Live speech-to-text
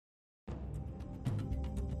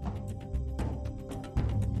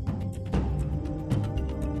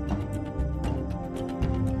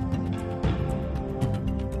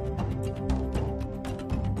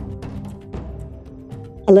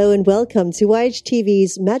Hello and welcome to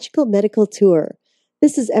YHTV's Magical Medical Tour.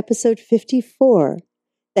 This is episode 54.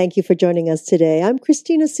 Thank you for joining us today. I'm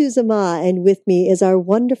Christina Suzama, and with me is our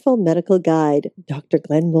wonderful medical guide, Dr.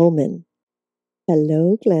 Glenn Woolman.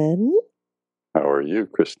 Hello, Glenn. How are you,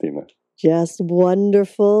 Christina? Just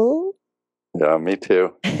wonderful. Yeah, me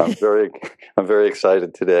too. I'm very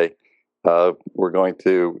excited today. We're going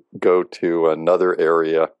to go to another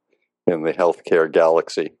area in the healthcare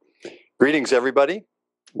galaxy. Greetings, everybody.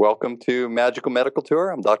 Welcome to Magical Medical Tour.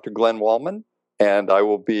 I'm Dr. Glenn Woolman, and I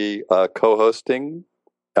will be co-hosting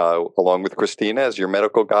along with Christina as your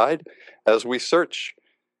medical guide as we search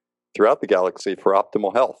throughout the galaxy for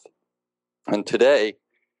optimal health. And today,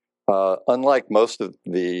 unlike most of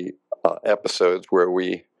the episodes where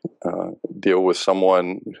we deal with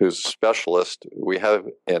someone who's a specialist, we have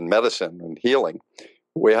in medicine and healing,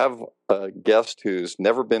 we have a guest who's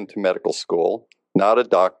never been to medical school, not a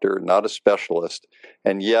doctor, not a specialist,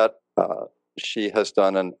 and yet she has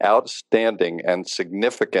done an outstanding and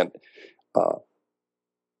significant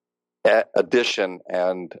addition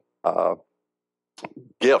and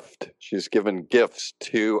gift. She's given gifts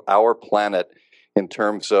to our planet in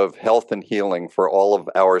terms of health and healing for all of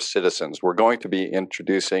our citizens. We're going to be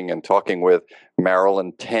introducing and talking with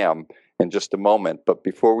Marilyn Tam in just a moment. But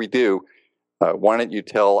before we do, why don't you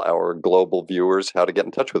tell our global viewers how to get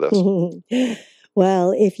in touch with us?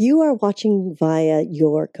 Well, if you are watching via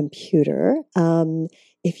your computer,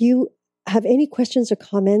 if you have any questions or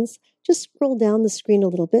comments, just scroll down the screen a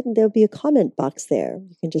little bit and there'll be a comment box there.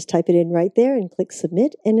 You can just type it in right there and click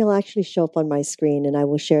submit, and it'll actually show up on my screen, and I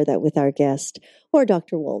will share that with our guest, or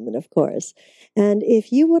Dr. Woolman, of course. And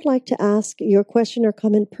if you would like to ask your question or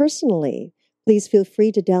comment personally, please feel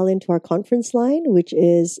free to dial into our conference line, which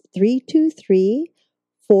is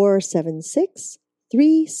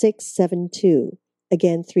 323-476-3672.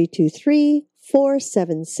 Again,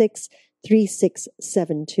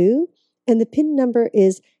 323-476-3672. And the PIN number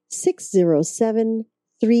is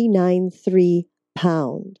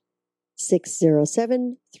 607-393-pound.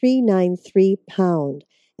 607-393-pound.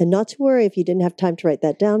 And not to worry if you didn't have time to write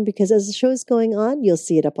that down, because as the show is going on, you'll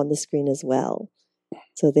see it up on the screen as well.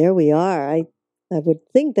 So there we are. I would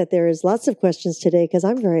think that there is lots of questions today because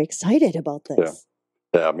I'm very excited about this.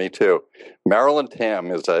 Yeah, me too. Marilyn Tam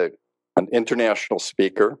is an international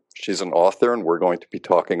speaker. She's an author, and we're going to be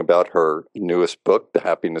talking about her newest book, The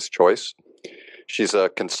Happiness Choice. She's a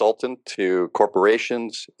consultant to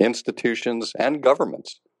corporations, institutions, and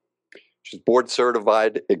governments. She's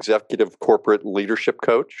board-certified executive corporate leadership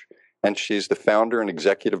coach, and she's the founder and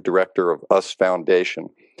executive director of US Foundation.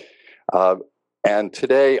 And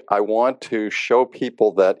today I want to show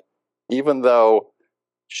people that even though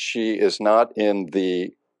she is not in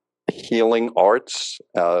the healing arts,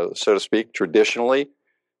 so to speak, traditionally,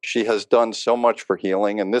 she has done so much for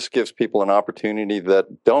healing, and this gives people an opportunity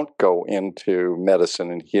that don't go into medicine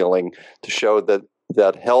and healing to show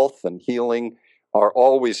that health and healing are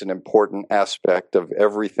always an important aspect of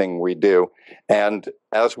everything we do. And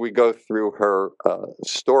as we go through her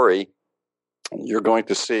story, you're going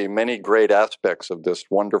to see many great aspects of this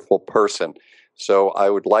wonderful person. So I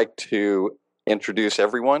would like to introduce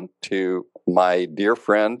everyone to my dear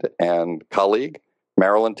friend and colleague,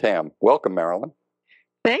 Marilyn Tam. Welcome, Marilyn.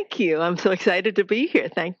 Thank you. I'm so excited to be here.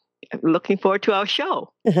 I'm looking forward to our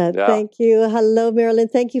show. Thank you. Hello, Marilyn.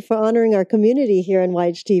 Thank you for honoring our community here on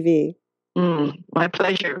YHTV. My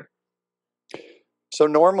pleasure. So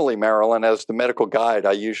normally, Marilyn, as the medical guide,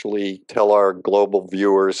 I usually tell our global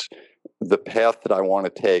viewers the path that I want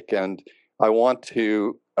to take. And I want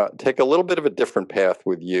to take a little bit of a different path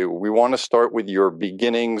with you. We want to start with your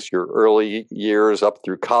beginnings, your early years up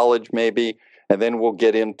through college maybe, and then we'll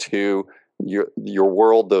get into your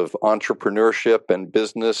world of entrepreneurship and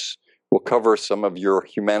business. We'll cover some of your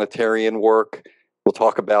humanitarian work. We'll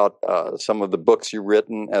talk about some of the books you've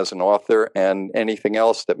written as an author and anything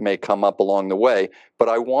else that may come up along the way. But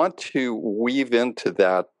I want to weave into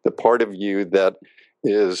that the part of you that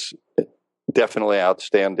is definitely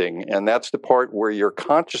outstanding, and that's the part where your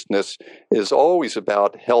consciousness is always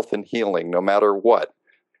about health and healing, no matter what.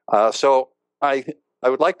 So I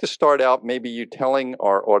would like to start out maybe you telling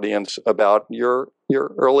our audience about your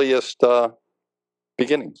earliest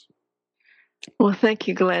beginnings. Well, thank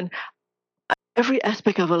you, Glenn. Every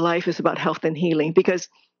aspect of our life is about health and healing, because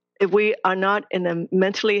if we are not in a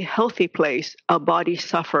mentally healthy place, our bodies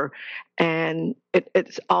suffer, and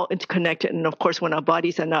it's all interconnected. And of course, when our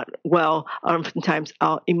bodies are not well, oftentimes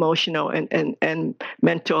our emotional and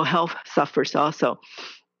mental health suffers also.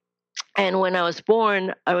 And when I was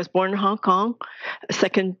born in Hong Kong, a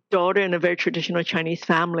second daughter in a very traditional Chinese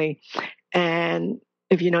family. And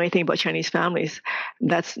if you know anything about Chinese families,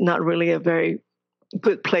 that's not really a very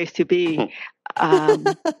good place to be.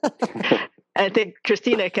 I think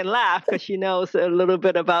Christina can laugh because she knows a little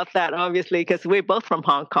bit about that, obviously, because we're both from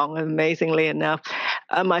Hong Kong, amazingly enough.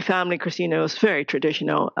 My family, Christina, was very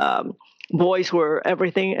traditional. Boys were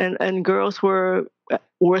everything, and girls were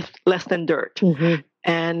worth less than dirt. Mm-hmm.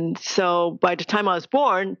 And so by the time I was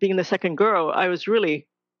born, being the second girl, I was really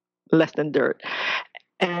less than dirt.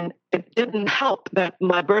 And it didn't help that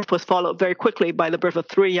my birth was followed very quickly by the birth of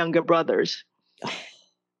 3 younger brothers.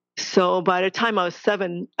 So by the time I was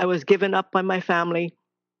 7, I was given up by my family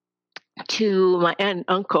to my aunt and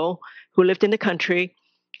uncle who lived in the country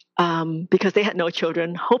because they had no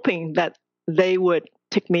children, hoping that they would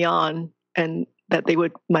take me on and that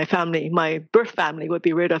my birth family would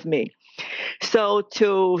be rid of me. So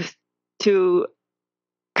to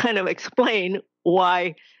kind of explain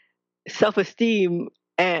why self-esteem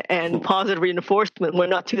and positive reinforcement were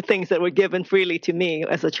not 2 things that were given freely to me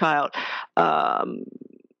as a child.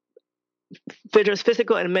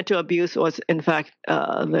 Physical and mental abuse was, in fact,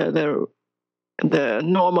 the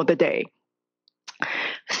norm of the day.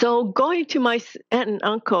 So going to my aunt and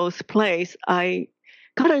uncle's place, I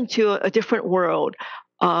got into a different world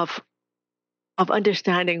of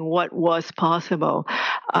understanding what was possible.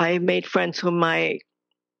 I made friends with my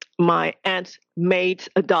aunt's maid's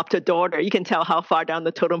adopted daughter. You can tell how far down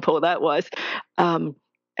the totem pole that was,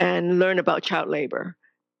 and learn about child labor.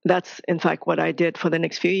 That's, in fact, what I did for the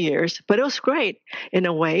next few years. But it was great in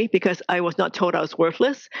a way because I was not told I was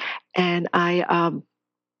worthless, and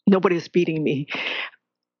nobody was beating me.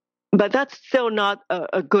 But that's still not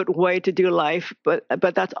a good way to do life, but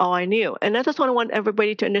that's all I knew. And I just want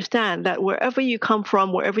everybody to understand that wherever you come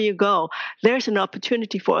from, wherever you go, there's an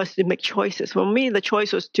opportunity for us to make choices. For me, the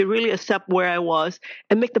choice was to really accept where I was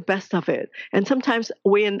and make the best of it. And sometimes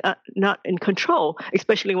we're not in control,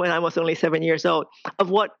 especially when I was only 7 years old, of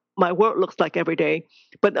what my world looks like every day.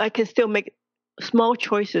 But I can still make small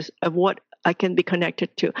choices of what I can be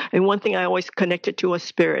connected to. And one thing I always connected to was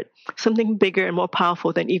spirit, something bigger and more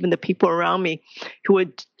powerful than even the people around me who were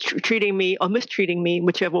treating me or mistreating me,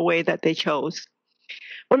 whichever way that they chose.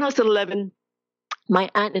 When I was 11, my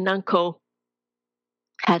aunt and uncle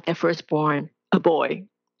had their firstborn, a boy,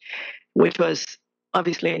 which was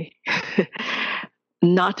obviously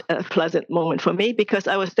not a pleasant moment for me because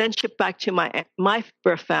I was then shipped back to my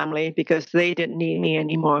birth family because they didn't need me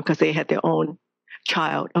anymore because they had their own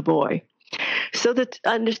child, a boy. So to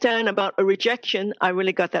understand about a rejection, I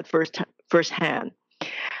really got that firsthand.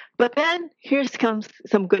 But then here comes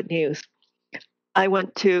some good news.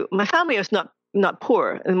 My family was not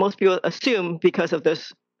poor, and most people assume because of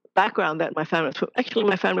this background that my family was. Actually,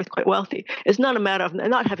 my family was quite wealthy. It's not a matter of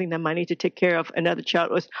not having the money to take care of another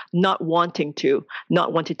child. It was not wanting to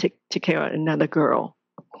take care of another girl.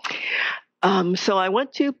 So I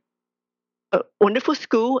went to a wonderful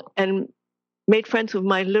school and made friends with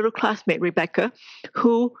my little classmate, Rebecca,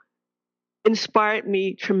 who inspired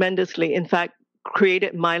me tremendously. In fact,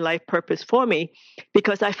 created my life purpose for me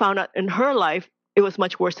because I found out in her life, it was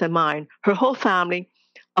much worse than mine. Her whole family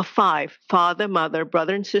of 5, father, mother,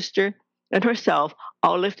 brother and sister, and herself,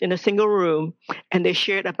 all lived in a single room, and they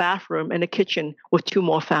shared a bathroom and a kitchen with 2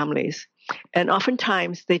 more families. And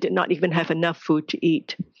oftentimes, they did not even have enough food to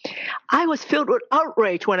eat. I was filled with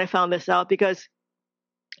outrage when I found this out because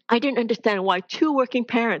I didn't understand why 2 working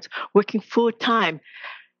parents working full time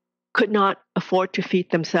could not afford to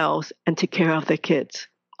feed themselves and take care of their kids.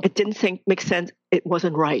 It didn't make sense. It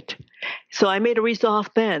wasn't right. So I made a resolve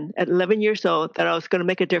then at 11 years old that I was going to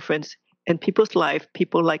make a difference in people's life,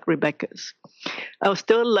 people like Rebecca's. I was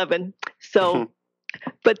still 11. So,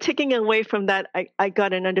 but taking away from that, I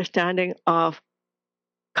got an understanding of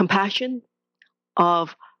compassion,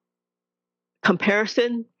 of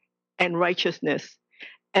comparison, and righteousness.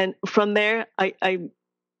 And from there, I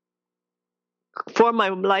formed my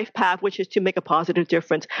life path, which is to make a positive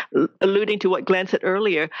difference, alluding to what Glenn said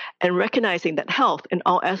earlier, and recognizing that health in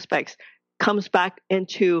all aspects comes back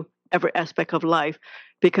into every aspect of life.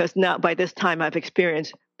 Because now, by this time, I've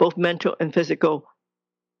experienced both mental and physical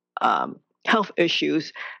health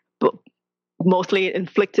issues, but mostly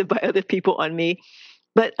inflicted by other people on me.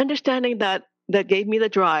 But understanding that gave me the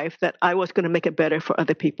drive that I was going to make it better for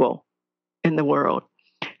other people in the world.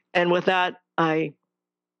 And with that, I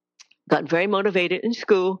got very motivated in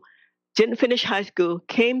school, didn't finish high school,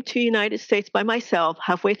 came to the United States by myself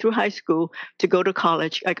halfway through high school to go to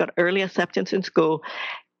college. I got early acceptance in school.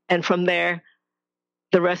 And from there,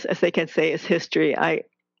 the rest, as they can say, is history. I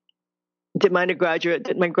did my undergraduate,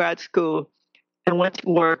 did my grad school, and went to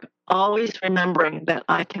work, always remembering that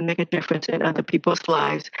I can make a difference in other people's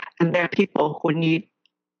lives. And there are people who need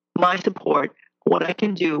my support, what I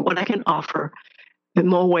can do, what I can offer in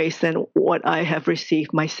more ways than what I have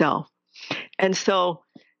received myself. And so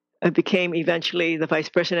I became eventually the vice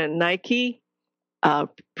president at Nike,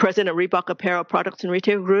 president of Reebok Apparel Products and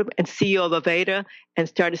Retail Group, and CEO of Aveda, and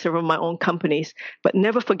started several of my own companies. But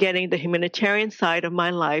never forgetting the humanitarian side of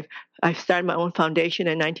my life, I started my own foundation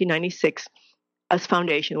in 1996, US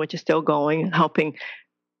Foundation, which is still going, helping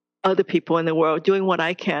other people in the world, doing what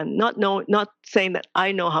I can, not saying that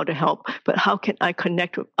I know how to help, but how can I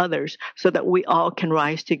connect with others so that we all can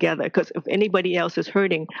rise together? Because if anybody else is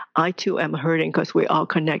hurting, I too am hurting because we're all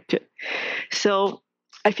connected. So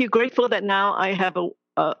I feel grateful that now I have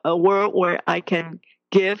a world where I can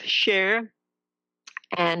give, share,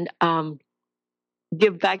 and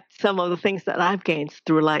give back some of the things that I've gained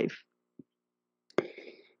through life.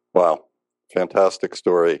 Wow, fantastic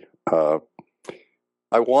story.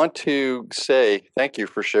 I want to say thank you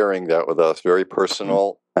for sharing that with us. Very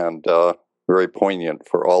personal and very poignant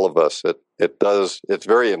for all of us. It's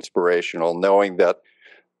very inspirational knowing that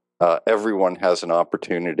everyone has an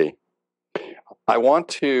opportunity. I want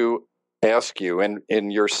to ask you,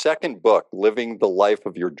 in your second book, Living the Life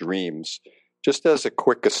of Your Dreams, just as a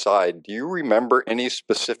quick aside, do you remember any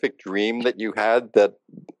specific dream that you had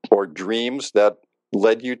or dreams that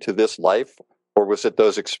led you to this life? Or was it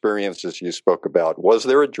those experiences you spoke about? Was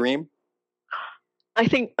there a dream? I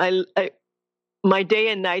think my day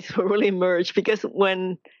and nights were really merged because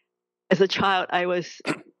as a child,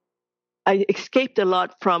 I escaped a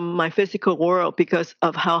lot from my physical world because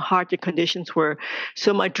of how hard the conditions were.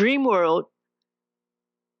 So my dream world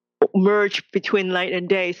merged between night and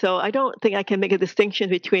day. So I don't think I can make a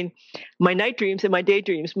distinction between my night dreams and my day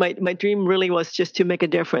dreams. My dream really was just to make a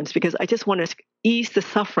difference because I just want to ease the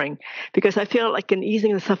suffering, because I feel like in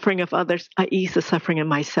easing the suffering of others, I ease the suffering in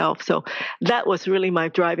myself. So that was really my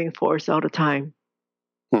driving force all the time.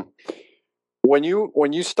 When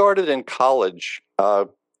you started in college,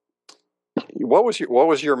 what was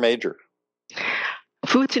your major?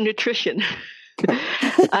 Foods and nutrition.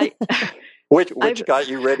 Which got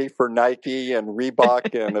you ready for Nike and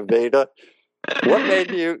Reebok and Aveda?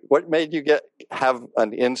 What made you have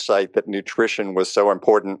an insight that nutrition was so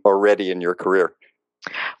important already in your career?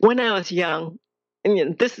 When I was young,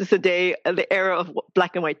 this is the era of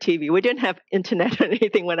black and white TV. We didn't have internet or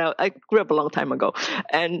anything when I grew up a long time ago,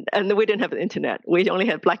 and we didn't have the internet. We only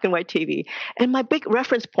had black and white TV. And my big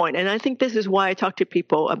reference point, and I think this is why I talk to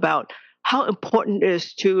people about how important it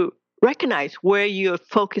is to recognize where you're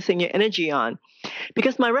focusing your energy on.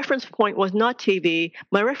 Because my reference point was not TV.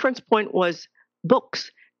 My reference point was books.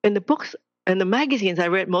 And the books and the magazines I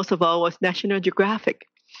read most of all was National Geographic.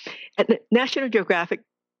 And National Geographic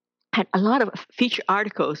had a lot of feature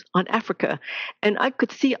articles on Africa. And I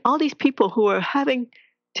could see all these people who were having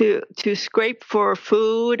to scrape for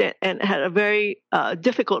food and had a very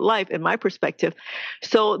difficult life in my perspective.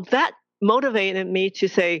 So that motivated me to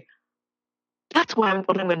say, that's what I'm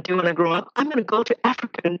going to do when I grow up. I'm going to go to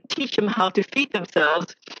Africa and teach them how to feed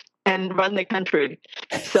themselves and run their country.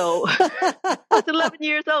 So I was 11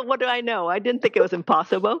 years old. What do I know? I didn't think it was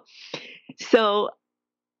impossible. So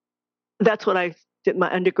that's what I did my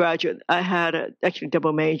undergraduate. I had actually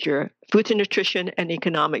double major, foods and nutrition and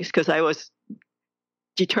economics, because I was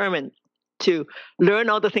determined to learn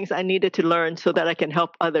all the things I needed to learn so that I can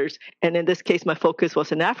help others. And in this case, my focus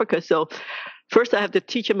was in Africa. So first I have to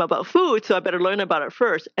teach them about food, so I better learn about it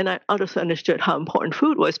first. And I also understood how important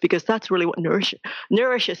food was, because that's really what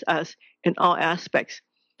nourishes us in all aspects.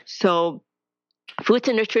 So foods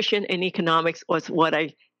and nutrition and economics was what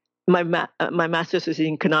my master's was in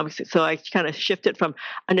economics. So I kind of shifted from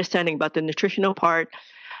understanding about the nutritional part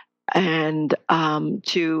and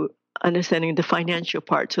to understanding the financial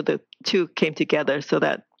part. So the two came together so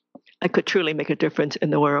that I could truly make a difference in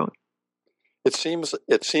the world. It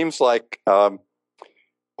seems like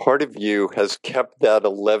part of you has kept that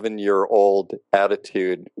 11-year-old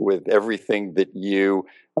attitude with everything that you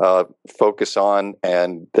focus on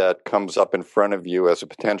and that comes up in front of you as a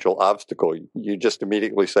potential obstacle. You just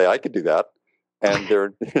immediately say, I could do that. And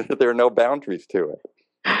there are no boundaries to it.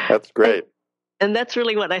 That's great. And that's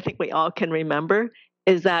really what I think we all can remember,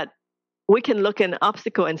 is that we can look at an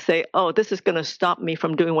obstacle and say, oh, this is going to stop me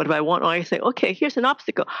from doing what I want. Or I say, okay, here's an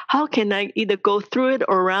obstacle. How can I either go through it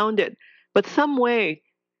or around it? But some way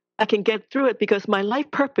I can get through it, because my life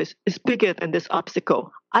purpose is bigger than this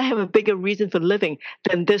obstacle. I have a bigger reason for living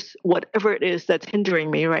than this, whatever it is that's hindering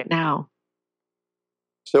me right now.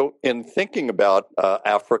 So in thinking about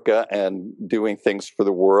Africa and doing things for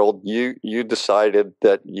the world, you decided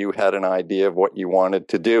that you had an idea of what you wanted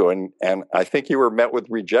to do. And I think you were met with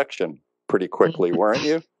rejection pretty quickly, weren't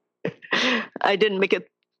you? I didn't make it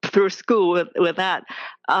through school with that.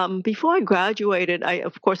 Before I graduated, I,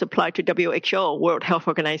 of course, applied to WHO, World Health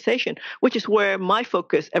Organization, which is where my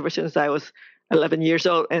focus ever since I was 11 years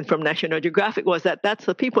old and from National Geographic was that's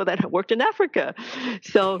the people that have worked in Africa.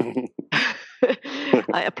 So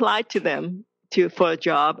I applied to them for a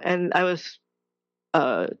job, and I was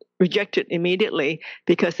rejected immediately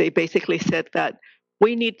because they basically said that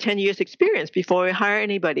we need 10 years experience before we hire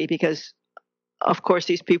anybody, because of course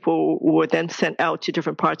these people were then sent out to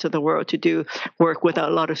different parts of the world to do work without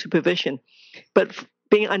a lot of supervision. But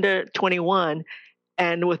being under 21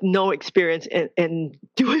 and with no experience in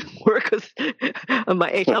doing work of my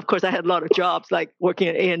age, of course I had a lot of jobs like working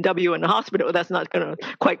at A&W in the hospital. That's not going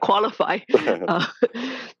to quite qualify.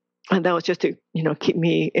 And that was just to, keep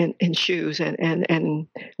me in shoes and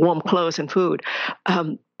warm clothes and food.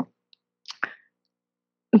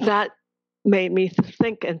 That made me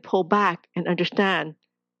think and pull back and understand,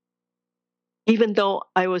 even though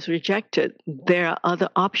I was rejected, there are other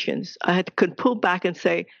options. I could pull back and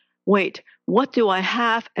say, wait, what do I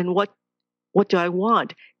have and what do I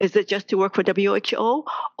want? Is it just to work for WHO,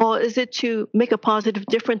 or is it to make a positive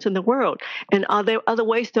difference in the world? And are there other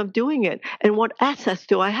ways of doing it? And what assets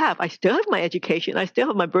do I have? I still have my education. I still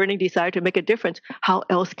have my burning desire to make a difference. How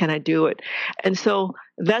else can I do it? And so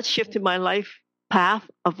that shifted my life path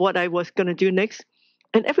of what I was going to do next.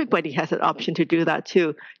 And everybody has an option to do that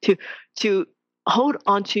too, to hold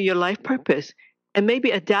on to your life purpose and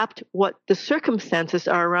maybe adapt what the circumstances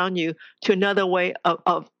are around you to another way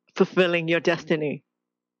of fulfilling your destiny.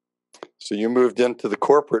 So you moved into the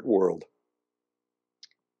corporate world.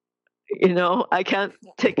 I can't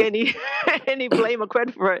take any blame or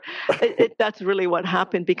credit for it. That's really what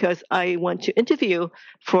happened, because I went to interview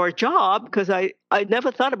for a job because I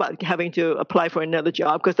never thought about having to apply for another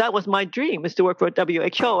job, because that was my dream, is to work for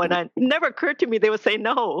WHO, and it never occurred to me they would say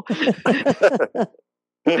no.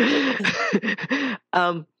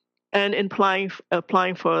 And in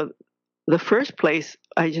applying for the first place,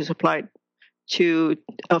 I just applied to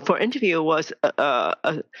for interview was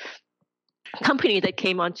a company that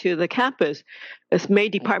came onto the campus. It's May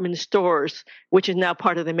Department Stores, which is now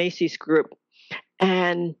part of the Macy's Group.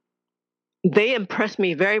 And they impressed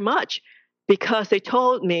me very much because they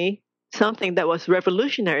told me something that was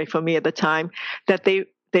revolutionary for me at the time, that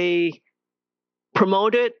they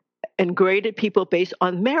promoted and graded people based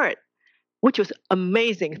on merit, which was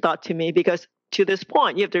amazing thought to me, because to this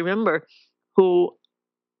point, you have to remember who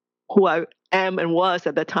I am and was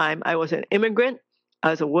at the time. I was an immigrant. I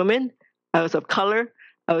was a woman. I was of color.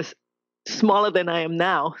 I was smaller than I am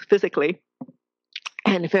now physically,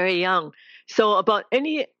 and very young. So about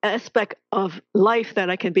any aspect of life that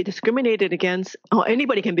I can be discriminated against, or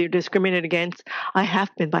anybody can be discriminated against, I have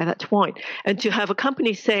been by that point. And to have a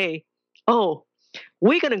company say, oh,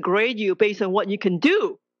 we're going to grade you based on what you can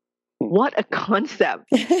do. What a concept.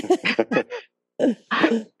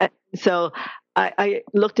 So I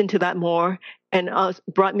looked into that more, and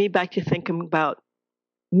brought me back to thinking about,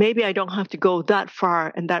 maybe I don't have to go that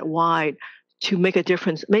far and that wide to make a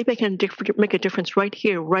difference. Maybe I can make a difference right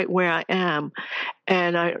here, right where I am.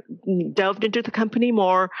 And I delved into the company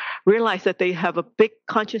more, realized that they have a big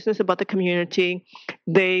consciousness about the community.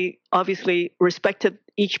 They obviously respected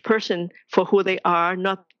each person for who they are,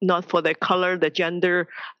 not for their color, their gender,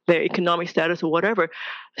 their economic status, or whatever.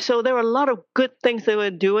 So there were a lot of good things they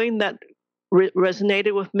were doing that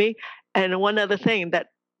resonated with me. And one other thing that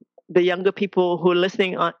the younger people who are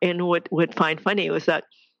listening in would find funny was that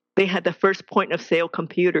they had the first point of sale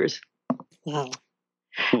computers. Wow.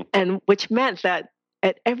 And which meant that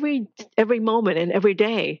at every moment and every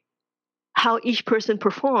day, how each person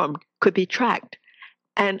performed could be tracked.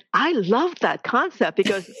 And I loved that concept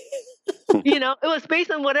because, it was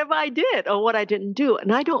based on whatever I did or what I didn't do.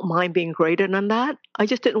 And I don't mind being greater than that. I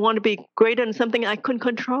just didn't want to be greater than something I couldn't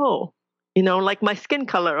control, like my skin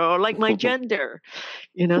color or like my gender,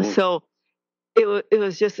 So it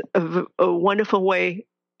was just a wonderful way,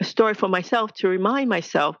 a story for myself to remind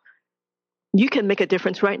myself, you can make a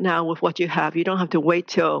difference right now with what you have. You don't have to wait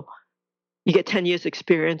till you get 10 years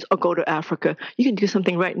experience or go to Africa. You can do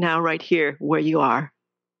something right now, right here where you are.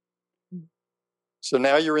 So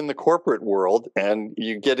now you're in the corporate world, and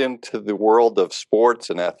you get into the world of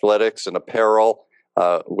sports and athletics and apparel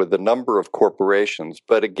with a number of corporations.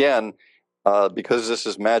 But again, because this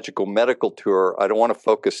is Magical Medical Tour, I don't want to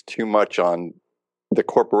focus too much on the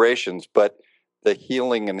corporations, but the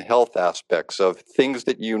healing and health aspects of things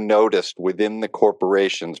that you noticed within the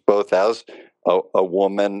corporations, both as a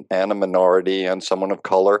woman and a minority and someone of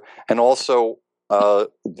color, and also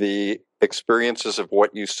the experiences of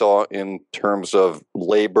what you saw in terms of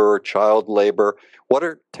labor, child labor.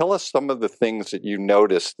 Tell us some of the things that you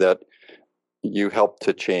noticed that you helped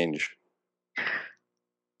to change.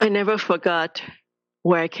 I never forgot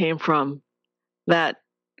where I came from, that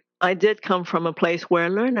I did come from a place where I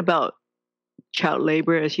learned about child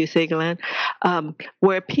labor, as you say, Glenn,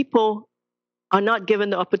 where people are not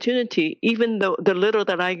given the opportunity, even though the little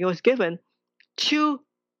that I was given, to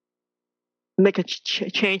make a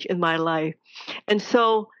change in my life. And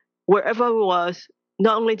so wherever I was,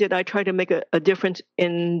 not only did I try to make a difference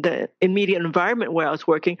in the immediate environment where I was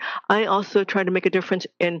working, I also tried to make a difference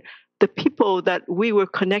in the people that we were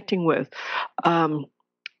connecting with.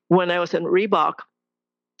 When I was in Reebok,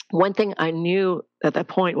 one thing I knew at that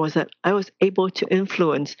point was that I was able to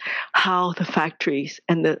influence how the factories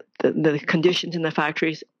and the conditions in the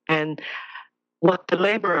factories and what the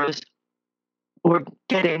laborers were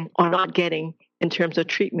getting or not getting in terms of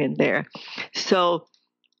treatment there. So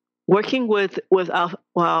working with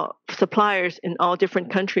our suppliers in all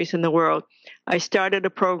different countries in the world, I started a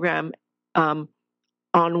program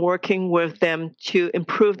on working with them to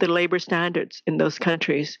improve the labor standards in those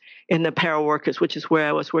countries, in the apparel workers, which is where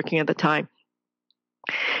I was working at the time.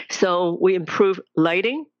 So we improved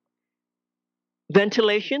lighting,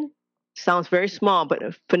 ventilation. Sounds very small, but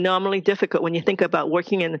phenomenally difficult when you think about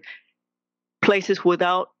working in places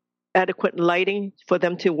without adequate lighting for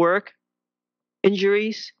them to work.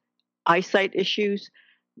 Injuries, eyesight issues,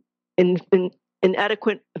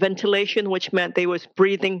 inadequate ventilation, which meant they was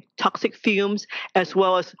breathing toxic fumes, as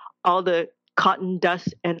well as all the cotton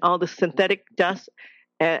dust and all the synthetic dust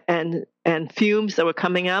and fumes that were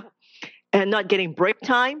coming up, and not getting break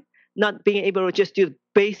time, not being able to just do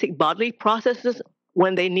basic bodily processes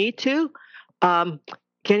when they need to,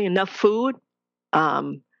 getting enough food,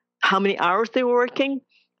 how many hours they were working,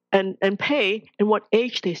 and pay, and what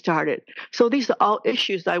age they started. So these are all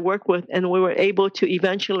issues I work with, and we were able to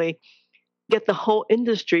eventually get the whole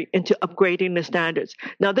industry into upgrading the standards.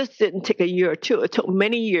 Now, this didn't take a year or two. It took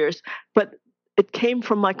many years, but it came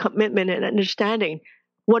from my commitment and understanding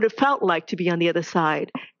what it felt like to be on the other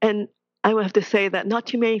side. And I would have to say that not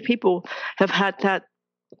too many people have had that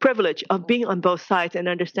privilege of being on both sides and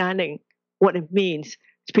understanding what it means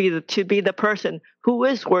to be the person who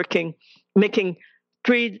is working, making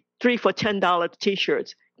three for $10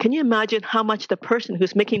 t-shirts. Can you imagine how much the person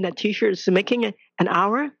who's making that t-shirt is making an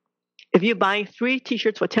hour? If you're buying 3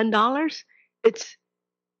 t-shirts for $10, it's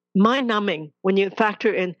mind-numbing when you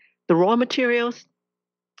factor in the raw materials,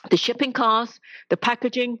 the shipping costs, the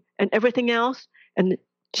packaging, and everything else, and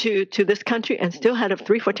to this country, and still had a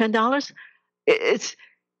 3 for $10. It's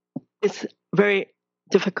very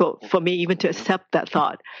difficult for me even to accept that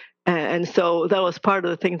thought. And so that was part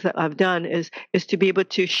of the things that I've done is to be able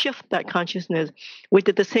to shift that consciousness. We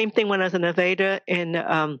did the same thing when I was an Aveda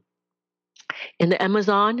in the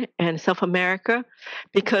Amazon and South America,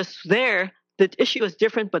 because there the issue was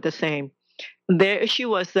different but the same. Their issue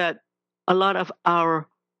was that a lot of our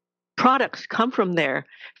products come from there.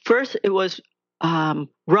 First, it was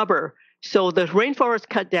rubber. So the rainforest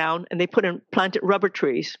cut down and they planted rubber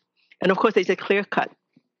trees. And of course, they said clear cut,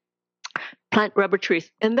 plant rubber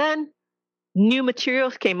trees. And then new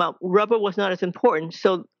materials came up. Rubber was not as important.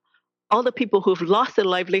 So all the people who've lost their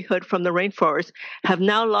livelihood from the rainforest have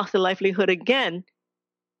now lost their livelihood again.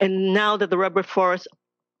 And now that the rubber forests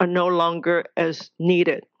are no longer as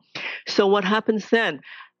needed. So what happens then?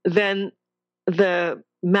 Then the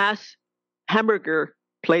mass hamburger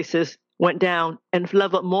places went down and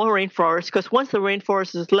leveled more rainforests, because once the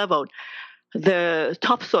rainforest is leveled, the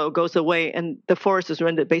topsoil goes away and the forest is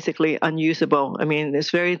rendered basically unusable. I mean,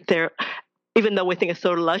 it's even though we think it's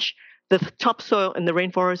so lush, the topsoil in the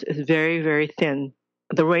rainforest is very, very thin.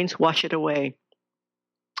 The rains wash it away.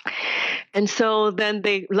 And so then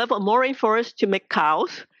they leveled more rainforests to make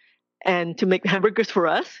cows and to make hamburgers for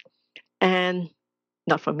us. And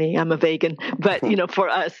not for me, I'm a vegan, but for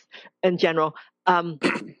us in general.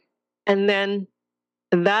 And then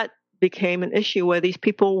that became an issue where these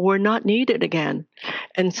people were not needed again.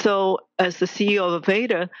 And so as the CEO of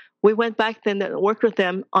Aveda, we went back then and worked with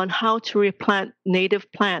them on how to replant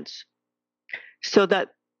native plants so that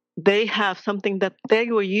they have something that they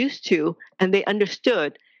were used to and they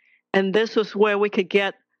understood. And this was where we could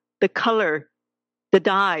get the color, the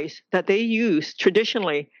dyes that they use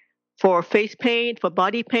traditionally for face paint, for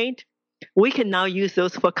body paint. We can now use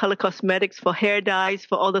those for color cosmetics, for hair dyes,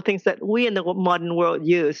 for all the things that we in the modern world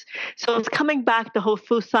use. So it's coming back the whole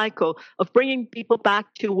full cycle of bringing people back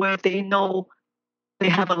to where they know they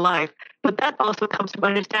have a life. But that also comes from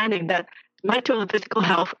understanding that mental and physical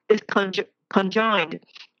health is conjoined.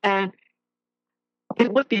 And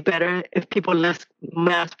it would be better if people less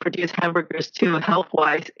mass produce hamburgers too, health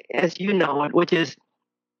wise, as you know, which is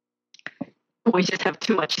we just have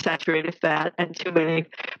too much saturated fat and too many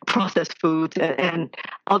processed foods and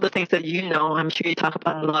all the things that you know. I'm sure you talk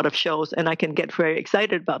about in a lot of shows, and I can get very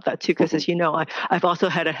excited about that too, because as you know, I've also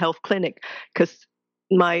had a health clinic because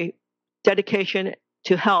my dedication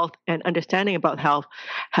to health and understanding about health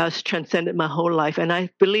has transcended my whole life. And I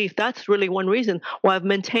believe that's really one reason why I've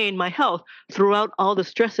maintained my health throughout all the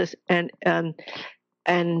stresses and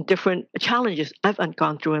different challenges I've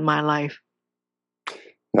gone through in my life.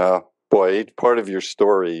 Boy, each part of your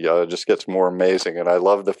story just gets more amazing. And I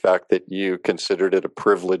love the fact that you considered it a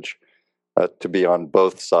privilege to be on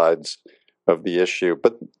both sides of the issue.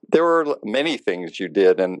 But there were many things you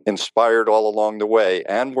did and inspired all along the way,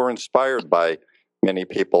 and were inspired by many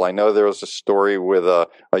people. I know there was a story with a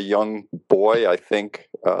young boy, I think,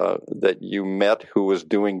 that you met who was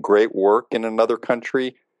doing great work in another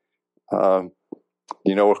country. Do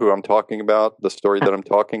you know who I'm talking about? The story that I'm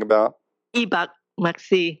talking about? Ibak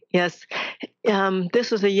Maxi, yes.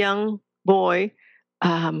 This was a young boy,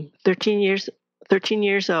 13 years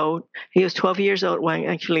old. He was 12 years old when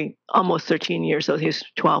actually almost 13 years old. He was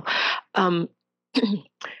 12.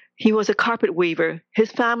 He was a carpet weaver.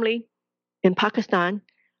 His family in Pakistan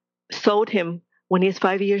sold him when he was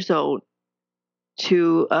 5 years old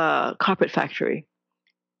to a carpet factory.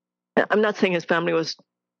 I'm not saying his family was,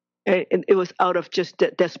 it was out of just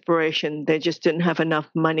desperation. They just didn't have enough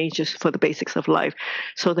money just for the basics of life.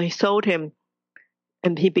 So they sold him,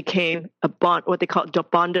 and he became what they call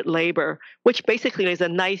bonded labor, which basically is a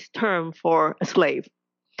nice term for a slave.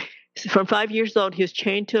 From 5 years old, he was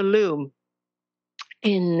chained to a loom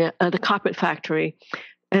in the carpet factory.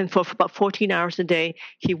 And for about 14 hours a day,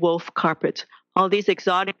 he wove carpets. All these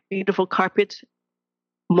exotic, beautiful carpets,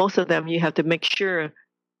 most of them you have to make sure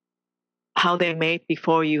how they're made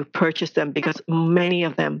before you purchase them, because many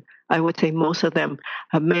of them, I would say most of them,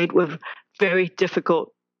 are made with very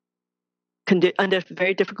difficult, under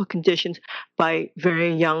very difficult conditions by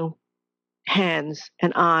very young hands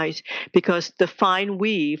and eyes, because the fine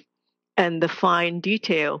weave and the fine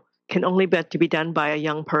detail can only be done by a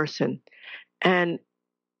young person. And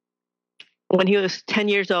when he was 10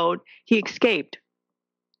 years old, he escaped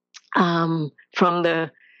from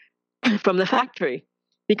the factory,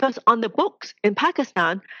 because on the books in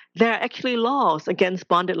Pakistan, there are actually laws against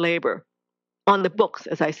bonded labor on the books,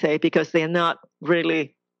 as I say, because they're not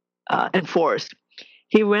really enforced.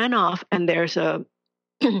 He ran off, and there's a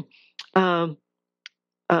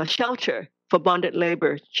shelter for bonded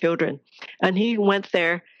labor children, and he went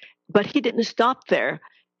there, but he didn't stop there.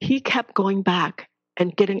 He kept going back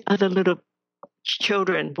and getting other little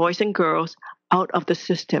children, boys and girls, out of the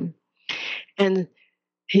system. And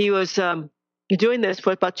he was doing this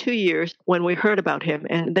for about 2 years when we heard about him.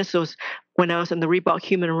 And this was when I was in the Reebok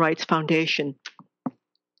Human Rights Foundation.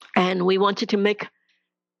 And we wanted to make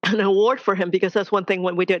an award for him, because that's one thing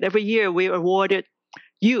when we did. Every year we awarded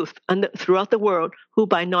youth throughout the world who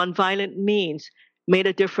by nonviolent means made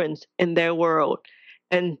a difference in their world.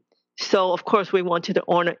 And so, of course, we wanted to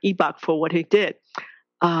honor Ibak for what he did.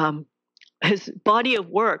 His body of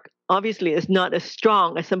work obviously is not as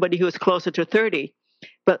strong as somebody who is closer to 30,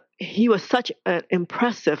 but he was such an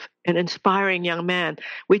impressive and inspiring young man.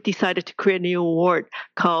 We decided to create a new award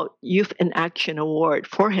called Youth in Action Award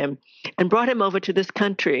for him, and brought him over to this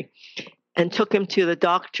country and took him to the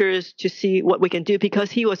doctors to see what we can do, because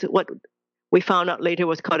he was what we found out later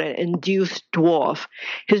was called an induced dwarf.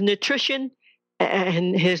 His nutrition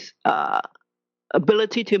and his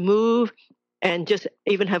ability to move and just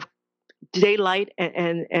even have daylight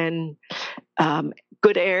and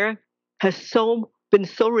good air has been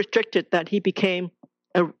so restricted that he became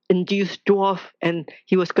an induced dwarf, and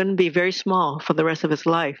he was going to be very small for the rest of his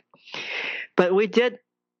life. But we did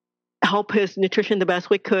help his nutrition the best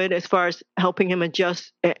we could, as far as helping him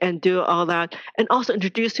adjust and do all that, and also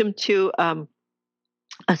introduce him to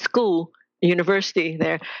a school, a university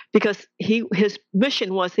there, because his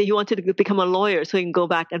mission was that he wanted to become a lawyer so he can go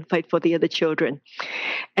back and fight for the other children.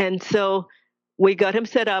 And so we got him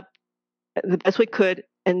set up the best we could,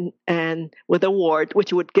 and with a ward,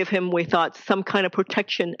 which would give him, we thought, some kind of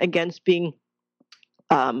protection against being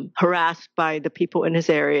harassed by the people in his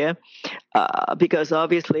area, because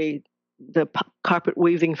obviously the carpet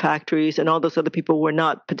weaving factories and all those other people were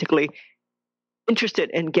not particularly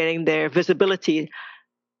interested in getting their visibility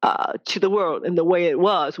to the world in the way it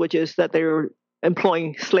was, which is that they were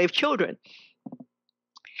employing slave children.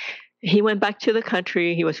 He went back to the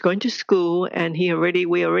country. He was going to school, and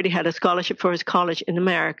we already had a scholarship for his college in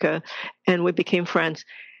America, and we became friends.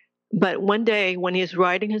 But one day when he was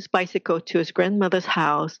riding his bicycle to his grandmother's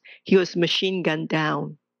house, he was machine gunned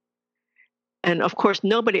down. And of course,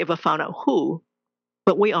 nobody ever found out who,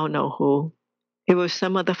 but we all know who. It was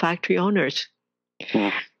some of the factory owners.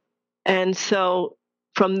 Mm. And so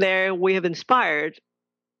from there, we have inspired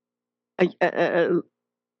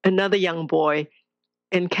another young boy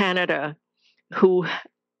in Canada who,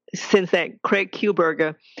 since that, Craig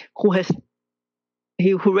Kuberger, who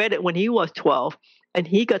read it when he was 12, and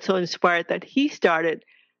he got so inspired that he started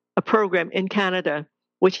a program in Canada,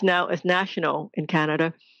 which now is national in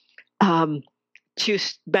Canada, to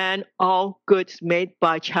ban all goods made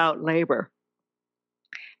by child labor.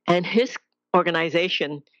 And his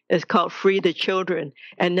organization is called Free the Children,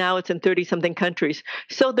 and now it's in 30-something countries.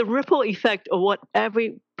 So the ripple effect of what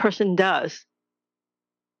every person does,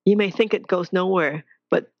 you may think it goes nowhere,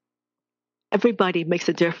 but everybody makes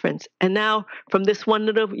a difference. And now from this one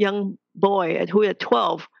little young boy who at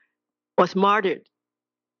 12 was martyred,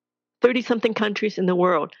 30-something countries in the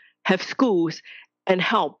world have schools and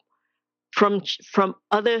help from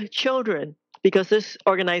other children, because this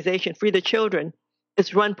organization, Free the Children,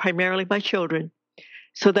 is run primarily by children,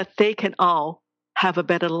 so that they can all have a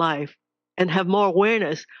better life and have more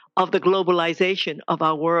awareness of the globalization of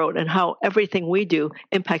our world and how everything we do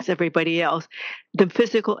impacts everybody else. The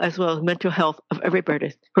physical as well as mental health of every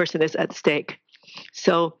person is at stake.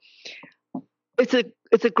 So it's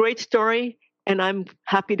a great story, and I'm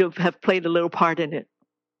happy to have played a little part in it.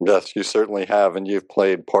 Yes, you certainly have, and you've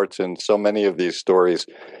played parts in so many of these stories.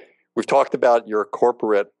 We've talked about your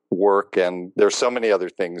corporate work, and there's so many other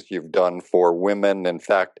things you've done for women. In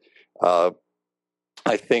fact, I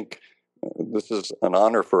think this is an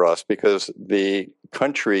honor for us because the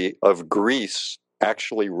country of Greece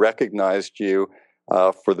actually recognized you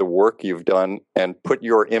for the work you've done and put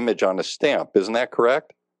your image on a stamp. Isn't that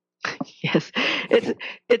correct? Yes,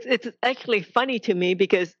 it's actually funny to me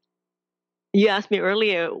because you asked me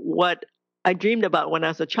earlier what I dreamed about when I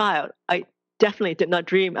was a child. I definitely did not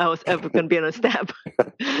dream I was ever going to be on a stamp.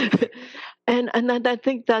 and I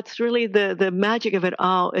think that's really the magic of it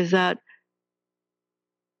all, is that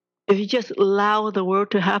if you just allow the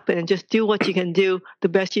world to happen and just do what you can do the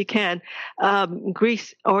best you can.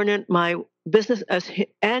 Greece honored my business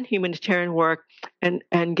and humanitarian work and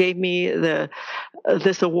gave me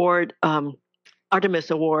this award,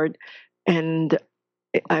 Artemis Award, and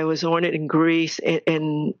I was honored in Greece,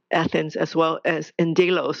 in Athens, as well as in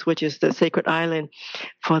Delos, which is the sacred island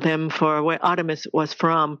for where Artemis was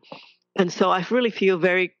from. And so I really feel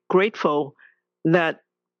very grateful that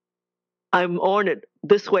I'm honored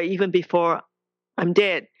this way even before I'm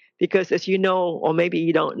dead. Because as you know, or maybe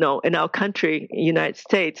you don't know, in our country, United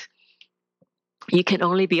States, you can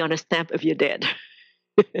only be on a stamp if you're dead.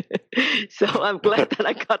 So I'm glad that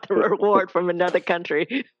I got the reward from another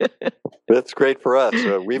country. That's great for us.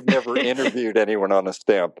 We've never interviewed anyone on a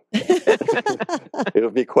stamp.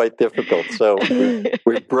 It'll be quite difficult. So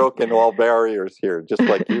we've broken all barriers here, just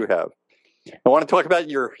like you have. I want to talk about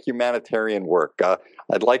your humanitarian work.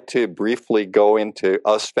 I'd like to briefly go into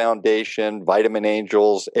US Foundation, Vitamin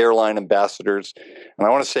Angels, Airline Ambassadors, and I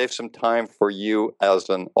want to save some time for you as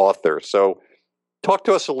an author. So talk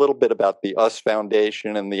to us a little bit about the US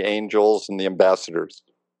Foundation and the Angels and the Ambassadors.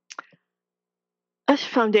 US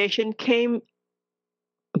Foundation came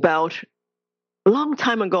about a long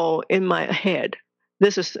time ago in my head.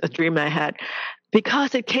 This is a dream I had,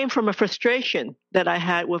 because it came from a frustration that I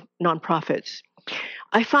had with nonprofits.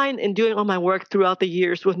 I find in doing all my work throughout the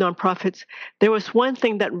years with nonprofits, there was one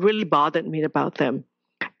thing that really bothered me about them.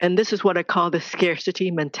 And this is what I call the scarcity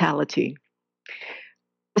mentality.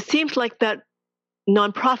 It seems like that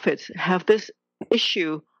nonprofits have this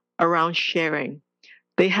issue around sharing.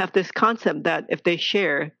 They have this concept that if they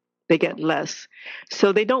share, they get less.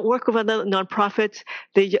 So they don't work with other nonprofits.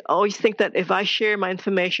 They always think that if I share my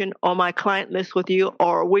information or my client list with you,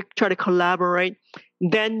 or we try to collaborate,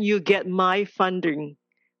 then you get my funding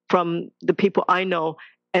from the people I know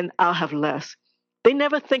and I'll have less. They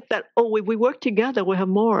never think that, we work together, we have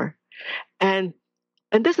more. And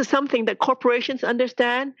this is something that corporations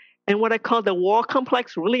understand, and what I call the war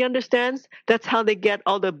complex really understands. That's how they get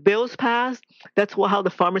all the bills passed. That's how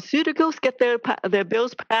the pharmaceuticals get their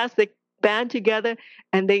bills passed. They band together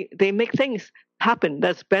and they make things happen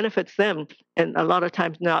that benefits them, and a lot of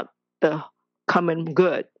times not the common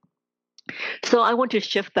good. So I want to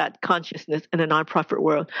shift that consciousness in the nonprofit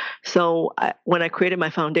world. So when I created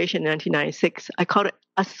my foundation in 1996, I called it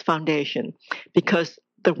US Foundation, because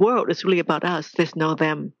the world is really about us. There's no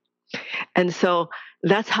them. And so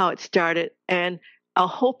that's how it started. And our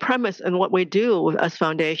whole premise and what we do with us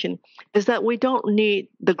foundation is that we don't need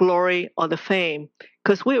the glory or the fame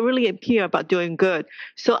because we really care about doing good.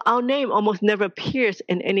 So our name almost never appears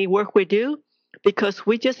in any work we do because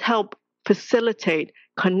we just help facilitate,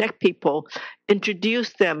 connect people,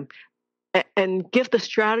 introduce them, and give the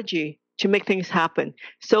strategy to make things happen.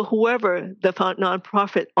 So whoever the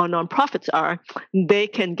nonprofit or nonprofits are, they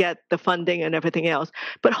can get the funding and everything else.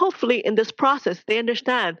 But hopefully in this process, they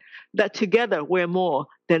understand that together we're more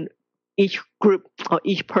than each group or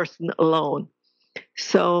each person alone.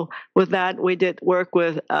 So with that, we did work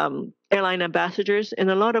with airline ambassadors in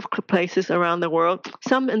a lot of places around the world,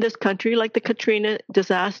 some in this country, like the Katrina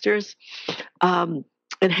disasters, in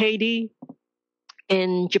Haiti,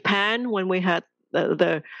 in Japan, when we had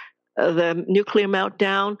the nuclear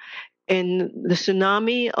meltdown, in the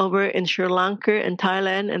tsunami over in Sri Lanka and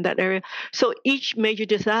Thailand and that area. So each major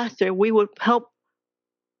disaster, we would help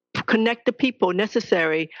connect the people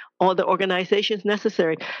necessary or the organizations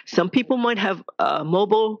necessary. Some people might have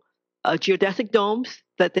mobile geodesic domes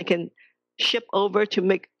that they can ship over to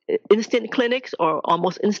make instant clinics or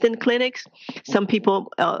almost instant clinics. Some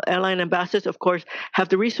people, airline ambassadors, of course, have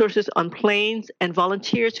the resources on planes and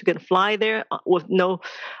volunteers who can fly there with no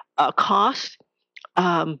cost.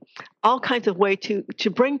 All kinds of way to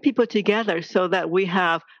bring people together so that we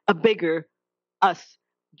have a bigger us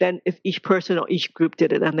than if each person or each group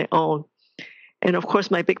did it on their own. And of course,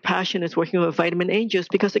 my big passion is working with Vitamin Angels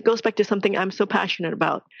because it goes back to something I'm so passionate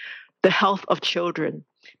about, the health of children.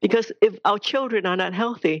 Because if our children are not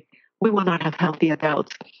healthy, we will not have healthy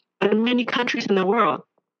adults. And in many countries in the world,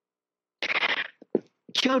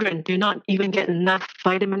 children do not even get enough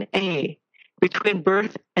vitamin A between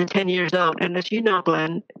birth and 10 years old. And as you know,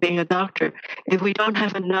 Glenn, being a doctor, if we don't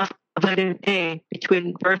have enough vitamin A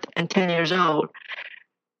between birth and 10 years old,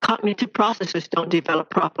 cognitive processes don't develop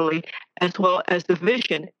properly, as well as the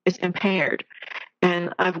vision is impaired.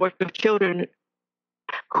 And I've worked with children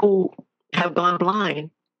who have gone blind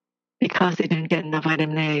because they didn't get enough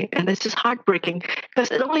vitamin A. And it's just heartbreaking because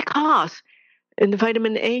it only costs. In the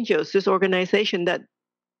Vitamin Angels, this organization that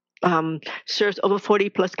serves over 40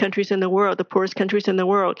 plus countries in the world, the poorest countries in the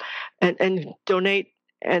world, and donate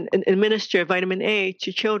and administer vitamin A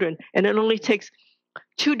to children. And it only takes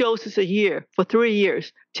 2 doses a year for 3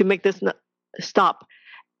 years to make this stop.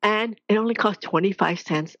 And it only costs 25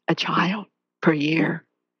 cents a child per year.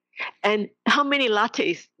 And how many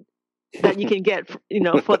lattes that you can get,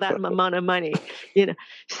 for that amount of money,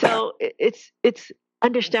 So it's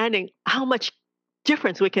understanding how much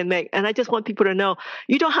difference we can make. And I just want people to know,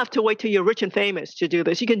 you don't have to wait till you're rich and famous to do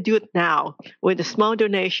this. You can do it now with a small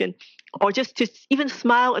donation, or just to even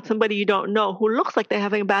smile at somebody you don't know who looks like they're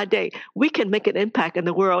having a bad day. We can make an impact in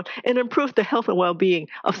the world and improve the health and well-being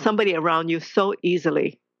of somebody around you so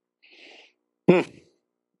easily.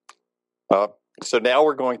 So now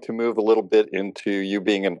we're going to move a little bit into you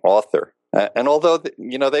being an author. And although,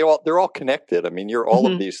 they're all connected. I mean, you're all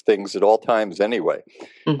of these things at all times anyway.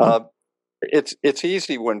 It's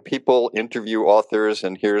easy when people interview authors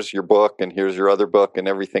and here's your book and here's your other book and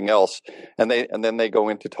everything else, and then they go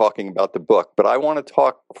into talking about the book. But I want to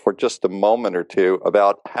talk for just a moment or two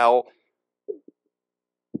about how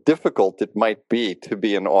difficult it might be to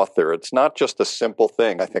be an author. It's not just a simple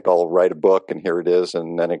thing. I think I'll write a book and here it is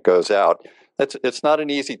and then it goes out. It's not an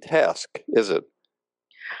easy task, is it?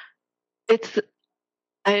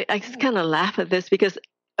 I just kind of laugh at this because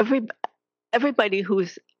everybody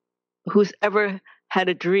who's ever had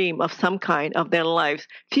a dream of some kind of their lives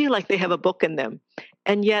feel like they have a book in them.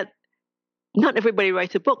 And yet not everybody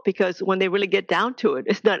writes a book, because when they really get down to it,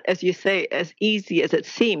 it's not, as you say, as easy as it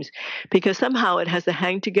seems, because somehow it has to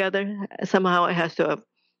hang together. Somehow it has to have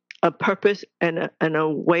a purpose and a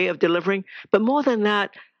way of delivering. But more than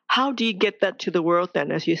that, how do you get that to the world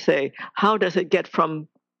then, as you say? How does it get from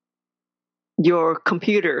your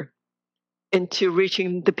computer into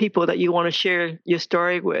reaching the people that you want to share your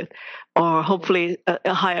story with, or hopefully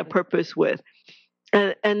a higher purpose with?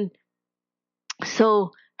 And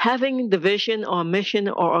so having the vision or mission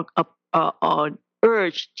or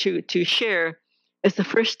urge to share is the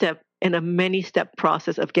first step in a many-step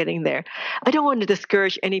process of getting there. I don't want to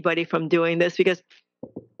discourage anybody from doing this, because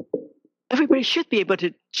everybody should be able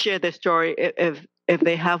to share their story if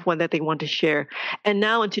they have one that they want to share. And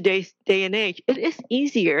now in today's day and age, it is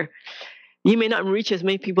easier. You may not reach as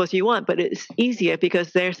many people as you want, but it's easier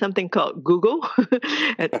because there's something called Google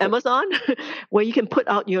and Amazon where you can put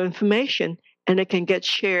out your information and it can get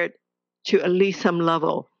shared to at least some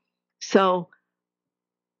level. So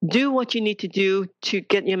do what you need to do to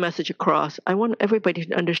get your message across. I want everybody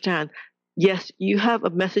to understand, yes, you have a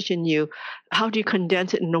message in you. How do you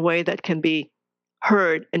condense it in a way that can be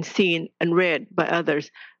heard and seen and read by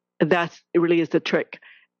others, it really is the trick.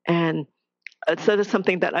 And so that's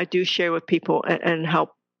something that I do share with people and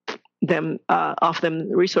help them, offer them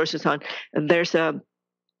resources on. And there's a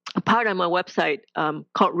part on my website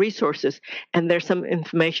called resources, and there's some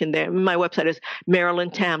information there. My website is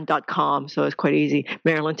MarilynTam.com, so it's quite easy,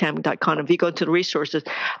 MarilynTam.com. If you go to the resources,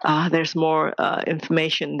 there's more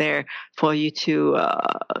information there for you to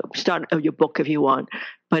start your book if you want.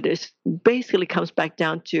 But it basically comes back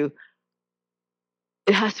down to,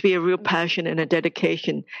 it has to be a real passion and a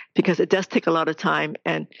dedication, because it does take a lot of time,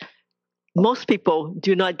 and most people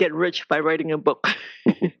do not get rich by writing a book.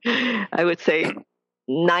 I would say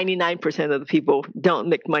 99% of the people don't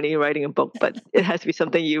make money writing a book, but it has to be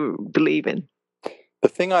something you believe in. The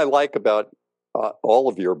thing I like about all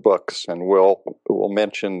of your books, and we'll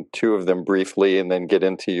mention two of them briefly and then get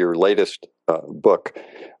into your latest book,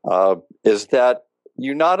 is that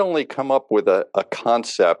you not only come up with a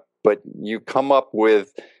concept, but you come up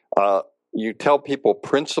with, you tell people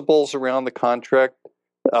principles around the concept,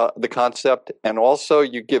 and also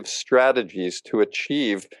you give strategies to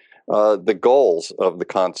achieve the goals of the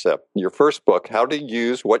concept. Your first book, How to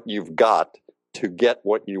Use What You've Got to Get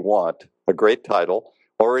What You Want, a great title,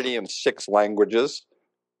 already in 6 languages,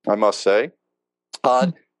 I must say.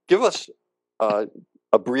 Give us a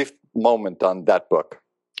brief moment on that book.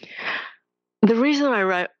 The reason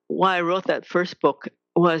why I wrote that first book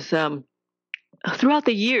was throughout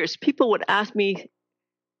the years, people would ask me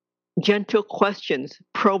gentle questions,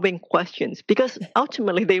 probing questions, because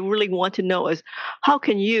ultimately they really want to know is, how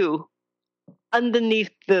can you, underneath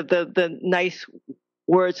the nice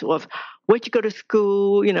words of where'd you go to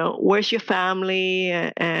school, where's your family,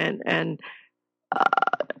 and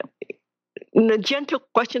gentle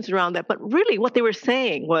questions around that. But really what they were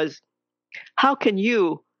saying was, how can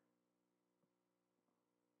you,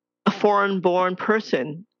 a foreign-born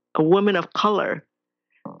person, a woman of color,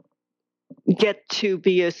 get to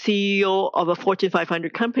be a CEO of a Fortune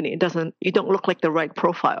 500 company? You don't look like the right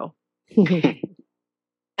profile.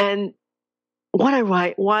 And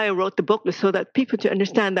why I wrote the book was so that people to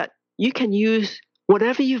understand that you can use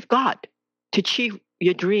whatever you've got to achieve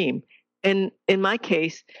your dream. And in my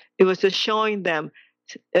case, it was just showing them,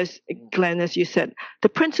 as Glenn, as you said, the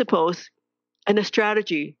principles and the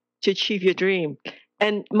strategy to achieve your dream.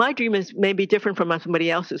 And my dream is maybe different from somebody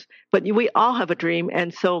else's, but we all have a dream.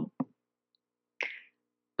 And so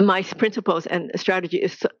my principles and strategy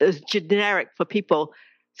is generic for people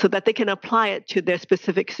so that they can apply it to their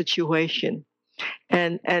specific situation.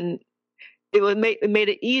 And it made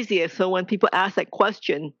it easier. So when people ask that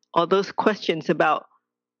question, or those questions about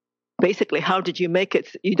basically, how did you make it?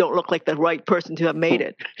 You don't look like the right person to have made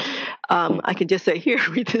it. I can just say, here,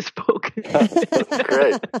 read this book.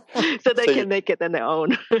 Great. So they can make it on their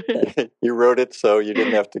own. You wrote it so you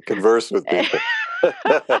didn't have to converse with people.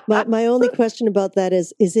 My only question about that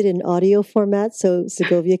is it in audio format so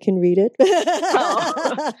Segovia can read it?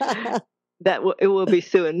 It will be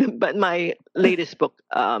soon. But my latest book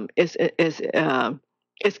is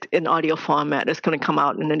in audio format. It's going to come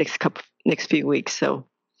out in the next few weeks. So,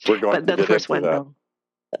 we're going to get into that.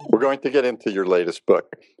 We're going to get into your latest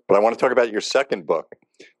book, but I want to talk about your second book,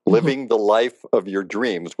 Living the Life of Your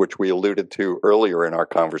Dreams, which we alluded to earlier in our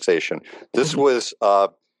conversation. This was,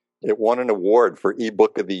 it won an award for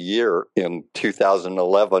eBook of the Year in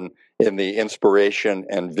 2011 in the Inspiration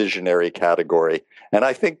and Visionary category. And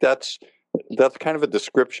I think that's kind of a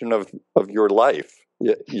description of your life.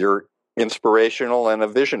 You're inspirational and a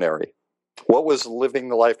visionary. What was Living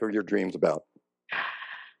the Life of Your Dreams about?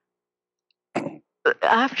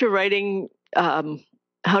 After writing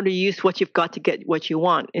How to Use What You've Got to Get What You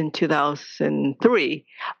Want in 2003,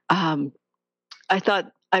 I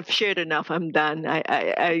thought, I've shared enough. I'm done.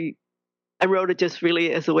 I wrote it just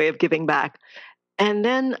really as a way of giving back. And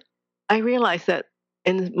then I realized that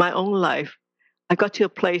in my own life, I got to a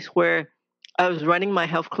place where I was running my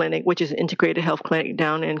health clinic, which is an integrated health clinic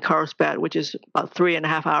down in Carlsbad, which is about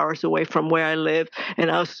 3.5 hours away from where I live.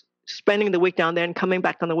 And I was spending the week down there and coming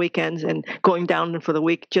back on the weekends and going down for the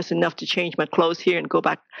week, just enough to change my clothes here and go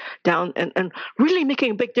back down, and really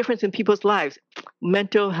making a big difference in people's lives,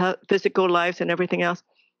 mental health, physical lives, and everything else.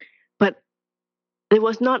 But it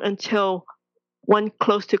was not until one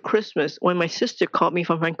close to Christmas when my sister called me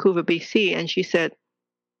from Vancouver, BC, and she said,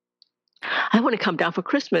 I want to come down for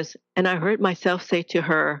Christmas. And I heard myself say to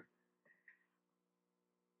her,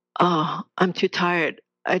 oh, I'm too tired.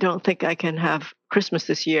 I don't think I can have Christmas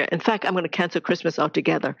this year. In fact, I'm going to cancel Christmas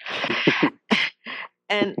altogether.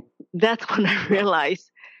 And that's when I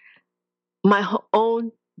realized my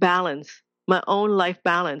own balance, my own life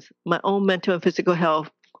balance, my own mental and physical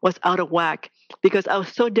health was out of whack. because I was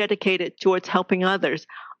so dedicated towards helping others,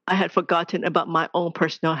 I had forgotten about my own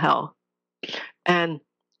personal health. And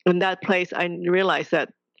in that place, I realized that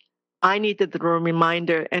I needed the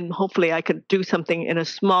reminder, and hopefully I could do something in a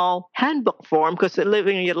small handbook form, because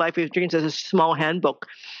Living Your Life with Dreams is a small handbook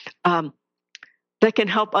that can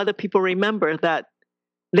help other people remember that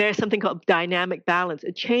there's something called dynamic balance.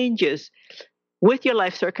 It changes with your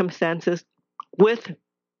life circumstances, with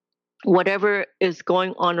whatever is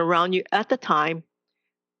going on around you at the time,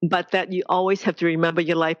 but that you always have to remember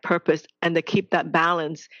your life purpose and to keep that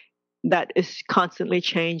balance that is constantly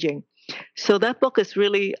changing. So that book is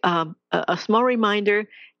really a small reminder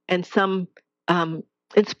and some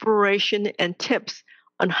inspiration and tips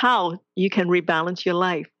on how you can rebalance your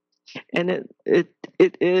life. And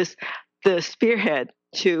it is the spearhead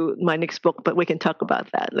to my next book, but we can talk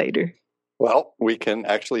about that later. Well, we can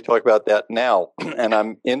actually talk about that now. And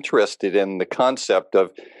I'm interested in the concept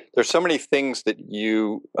of, there's so many things that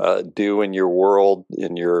you do in your world,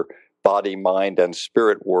 in your body, mind, and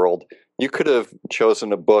spirit world. You could have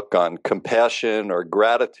chosen a book on compassion or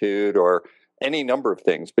gratitude or any number of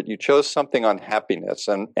things, but you chose something on happiness.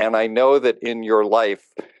 And I know that in your life,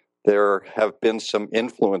 there have been some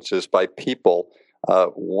influences by people,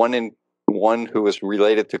 one who is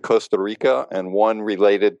related to Costa Rica and one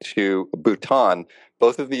related to Bhutan.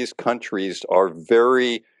 Both of these countries are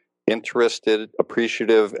very interested,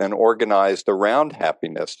 appreciative, and organized around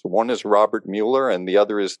happiness. One is Robert Mueller, and the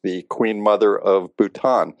other is the Queen Mother of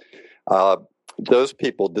Bhutan. Those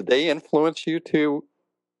people, did they influence you to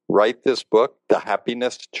write this book, The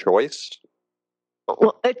Happiness Choice?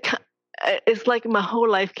 Well, it's like my whole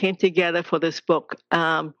life came together for this book.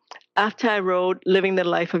 After I wrote Living the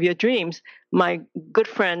Life of Your Dreams, my good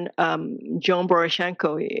friend, Joan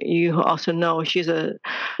Boroshenko, you also know, she's a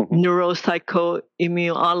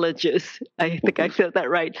neuropsychoimmunologist. I think I said that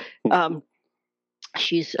right.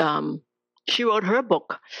 She wrote her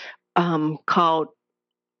book called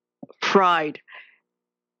Fried,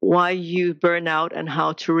 Why You Burn Out and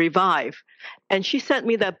How to Revive. And she sent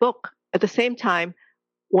me that book at the same time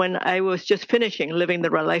when I was just finishing Living the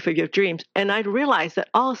Life of Your Dreams. And I realized that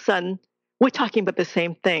all of a sudden, we're talking about the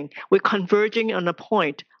same thing. We're converging on a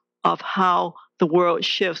point of how the world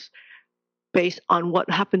shifts based on what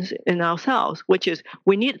happens in ourselves, which is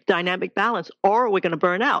we need dynamic balance or we're going to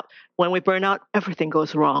burn out. When we burn out, everything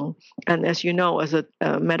goes wrong. And as you know, as a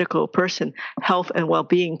medical person, health and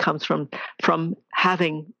well-being comes from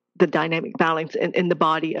having the dynamic balance in the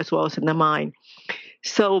body as well as in the mind.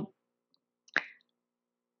 So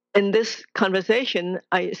in this conversation,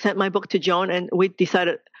 I sent my book to Joan, and we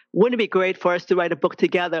decided, wouldn't it be great for us to write a book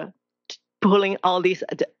together, pulling all these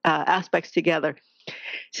aspects together?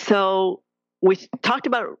 So we talked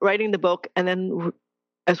about writing the book, and then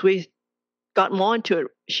as we got more into it,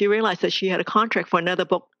 she realized that she had a contract for another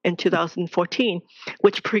book in 2014,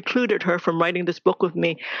 which precluded her from writing this book with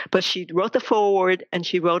me. But she wrote the foreword, and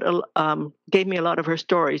she gave me a lot of her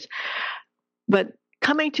stories. But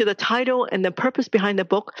coming to the title and the purpose behind the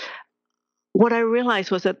book, what I realized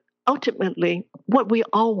was that ultimately what we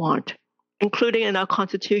all want, including in our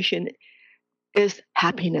Constitution, is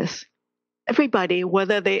happiness. Everybody,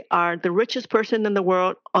 whether they are the richest person in the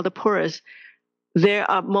world or the poorest, there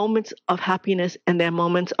are moments of happiness and there are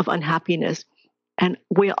moments of unhappiness. And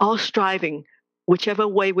we're all striving, whichever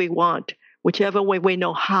way we want, whichever way we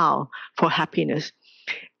know how, for happiness.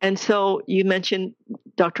 And so you mentioned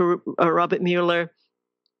Dr. Robert Mueller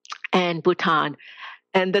and Bhutan.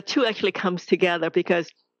 And the two actually comes together because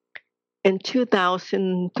in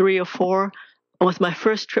 2003 or 4 was my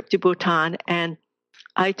first trip to Bhutan, and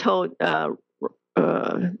I told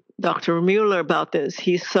Dr. Mueller about this.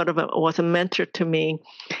 He sort of was a mentor to me,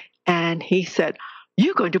 and he said,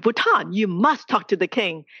 "You're going to Bhutan. You must talk to the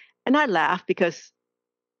king." And I laughed because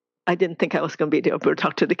I didn't think I was going to be able to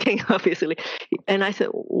talk to the king, obviously. And I said,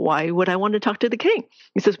 "Why would I want to talk to the king?"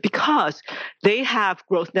 He says, "Because they have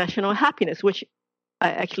gross national happiness," which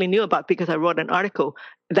I actually knew about because I wrote an article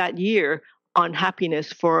that year on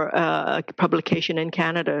happiness for a publication in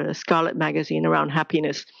Canada, a Scarlet magazine around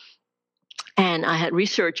happiness. And I had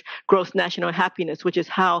researched gross national happiness, which is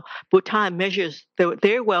how Bhutan measures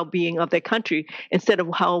their well-being of their country instead of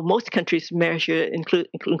how most countries measure,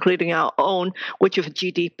 including our own, which is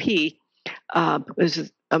GDP,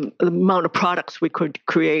 is the amount of products we could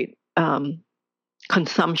create,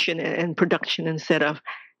 consumption and production, instead of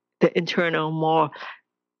the internal, more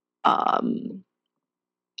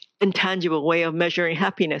intangible way of measuring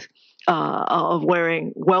happiness, of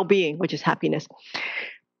wearing well-being, which is happiness.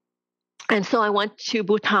 And so I went to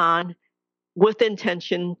Bhutan with the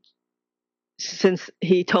intention, since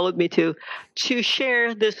he told me to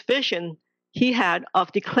share this vision he had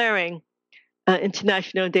of declaring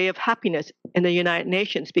International Day of Happiness in the United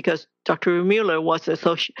Nations, because Dr. Mueller was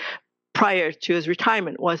prior to his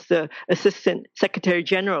retirement, was the Assistant Secretary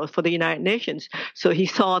General for the United Nations. So he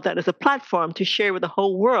saw that as a platform to share with the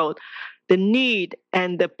whole world the need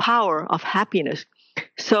and the power of happiness.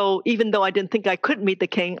 So even though I didn't think I could meet the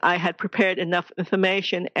king, I had prepared enough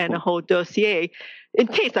information and a whole dossier in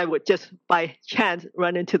case I would just by chance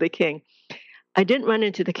run into the king. I didn't run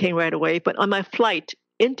into the king right away, but on my flight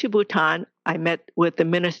into Bhutan, I met with the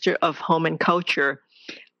Minister of Home and Culture,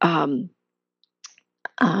 Linpo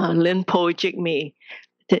Jigme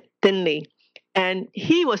Thinley, and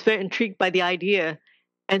he was very intrigued by the idea.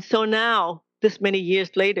 And so now, this many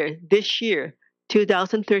years later, this year,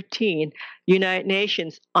 2013, United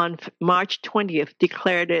Nations on March 20th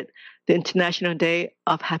declared it the International Day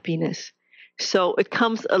of Happiness. So it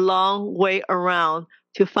comes a long way around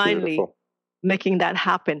to finally Beautiful. making that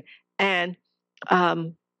happen. And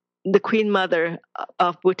the Queen Mother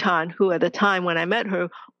of Bhutan, who at the time when I met her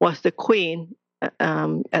was the Queen,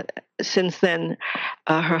 since then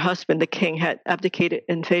her husband, the king, had abdicated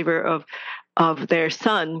in favor of their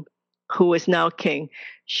son, who is now king.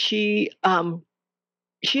 She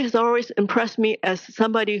has always impressed me as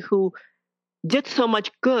somebody who did so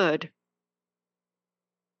much good.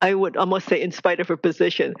 I would almost say in spite of her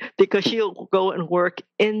position, because she'll go and work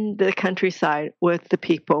in the countryside with the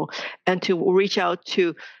people and to reach out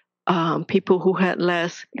to people who had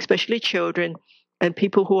less, especially children and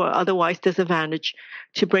people who are otherwise disadvantaged,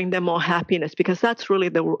 to bring them more happiness, because that's really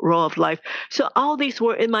the role of life. So all these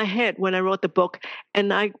were in my head when I wrote the book,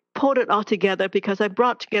 and I pulled it all together because I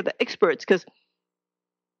brought together experts, because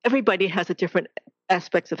everybody has a different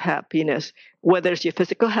aspects of happiness, whether it's your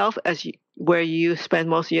physical health, where you spend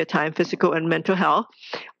most of your time, physical and mental health,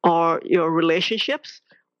 or your relationships,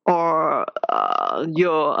 or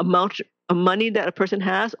your amount of money that a person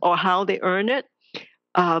has, or how they earn it,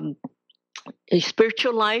 a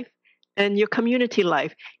spiritual life, and your community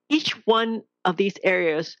life. Each one of these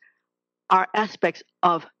areas are aspects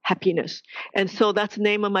of happiness. And so that's the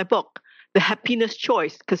name of my book, The Happiness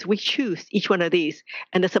Choice, because we choose each one of these.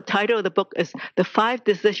 And the subtitle of the book is The 5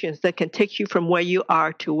 Decisions That Can Take You From Where You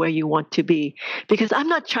Are to Where You Want to Be. Because I'm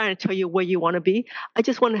not trying to tell you where you want to be. I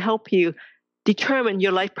just want to help you determine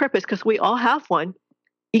your life purpose, because we all have one.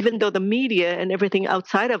 Even though the media and everything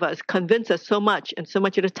outside of us convince us so much and so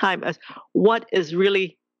much of the time as what is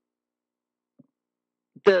really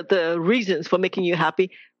the reasons for making you happy,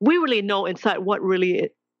 we really know inside what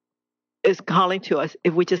really is calling to us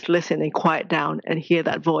if we just listen and quiet down and hear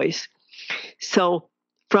that voice. So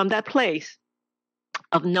from that place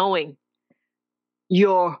of knowing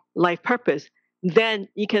your life purpose, then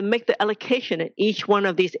you can make the allocation in each one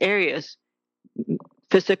of these areas: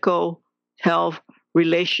 physical, health,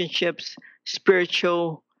 relationships,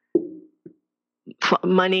 spiritual,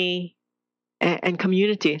 money, and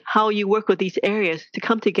community, how you work with these areas to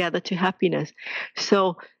come together to happiness.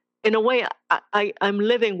 So in a way, I'm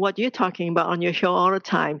living what you're talking about on your show all the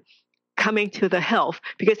time, coming to the health,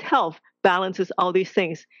 because health balances all these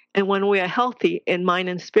things. And when we are healthy in mind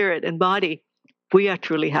and spirit and body, we are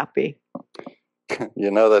truly happy.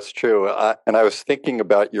 That's true. And I was thinking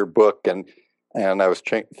about your book, and I was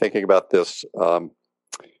thinking about this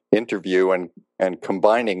interview and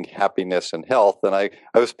combining happiness and health. And I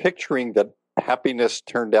was picturing that happiness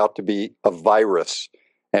turned out to be a virus.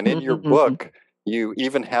 And in your book, you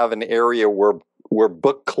even have an area where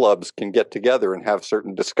book clubs can get together and have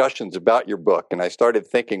certain discussions about your book. And I started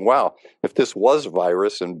thinking, wow, if this was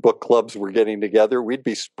virus and book clubs were getting together, we'd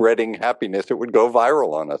be spreading happiness. It would go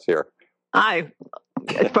viral on us here.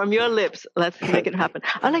 From your lips, let's make it happen.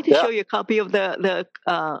 I'd like to show you a copy of the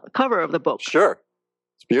cover of the book. Sure.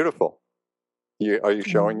 It's beautiful. Are you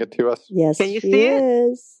showing it to us? Yes. Can you see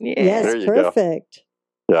it? Yeah. Yes, there you perfect.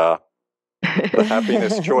 Go. Yeah. The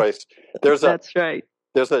Happiness Choice. That's right.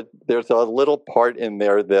 There's a little part in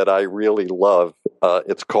there that I really love.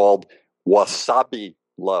 It's called Wasabi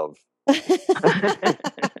Love. Could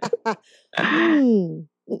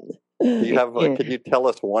you tell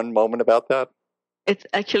us one moment about that? It's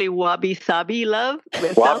actually Wabi Sabi Love.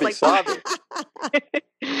 Wabi Sabi.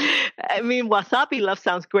 I mean, wasabi love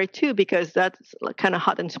sounds great too, because that's kind of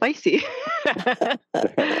hot and spicy.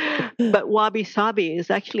 But wabi sabi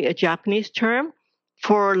is actually a Japanese term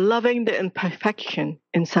for loving the imperfection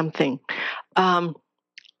in something. A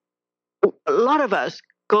lot of us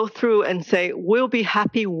go through and say, we'll be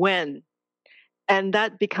happy when. And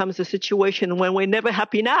that becomes a situation when we're never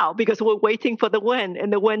happy now, because we're waiting for the when,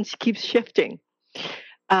 and the when keeps shifting.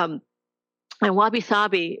 And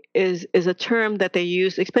wabi-sabi is a term that they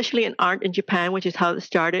use, especially in art in Japan, which is how it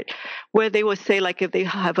started, where they would say, like, if they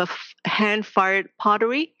have a hand-fired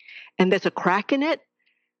pottery and there's a crack in it,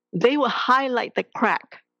 they will highlight the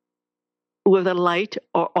crack with a light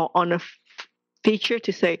or on a feature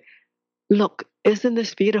to say, look, isn't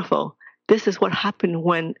this beautiful? This is what happened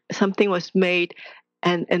when something was made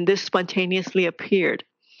and this spontaneously appeared.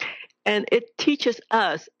 And it teaches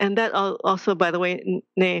us, and that also, by the way,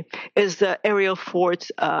 is Ariel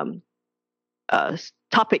Ford's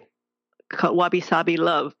topic called Wabi-Sabi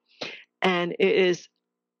Love. And it is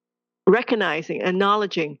recognizing,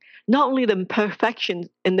 acknowledging not only the imperfections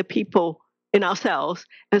in the people, in ourselves,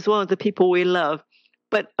 as well as the people we love,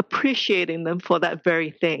 but appreciating them for that very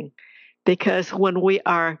thing. Because when we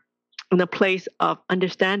are in a place of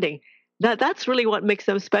understanding, that's really what makes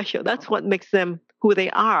them special. That's what makes them who they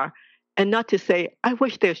are. And not to say, I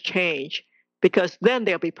wish there's change because then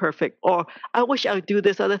they'll be perfect. Or I wish I would do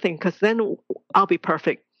this other thing because then I'll be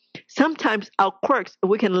perfect. Sometimes our quirks,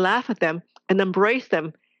 we can laugh at them and embrace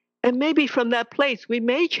them. And maybe from that place, we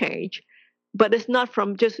may change. But it's not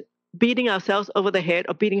from just beating ourselves over the head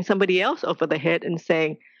or beating somebody else over the head and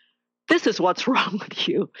saying, this is what's wrong with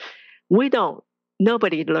you. We don't.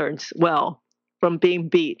 Nobody learns well from being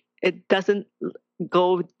beat. It doesn't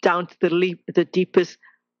go down to the deepest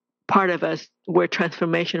part of us where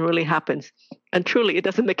transformation really happens. And truly, it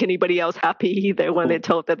doesn't make anybody else happy either when they're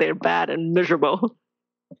told that they're bad and miserable.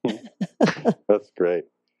 That's great.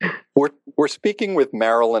 We're speaking with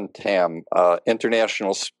Marilyn Tam,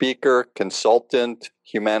 international speaker, consultant,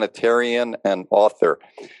 humanitarian, and author.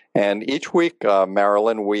 And each week,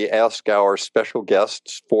 Marilyn, we ask our special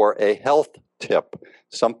guests for a health tip,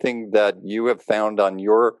 something that you have found on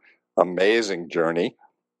your amazing journey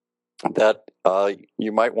that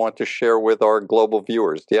you might want to share with our global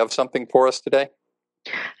viewers. Do you have something for us today?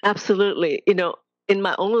 Absolutely. In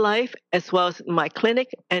my own life, as well as my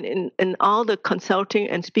clinic, and in all the consulting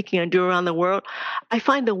and speaking I do around the world, I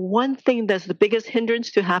find the one thing that's the biggest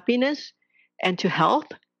hindrance to happiness and to health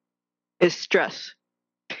is stress.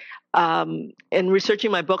 In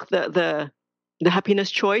researching my book, the Happiness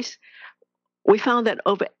Choice, we found that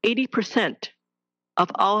over 80% of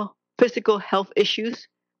all physical health issues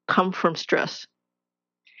come from stress.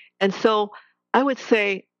 And so I would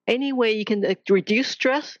say any way you can reduce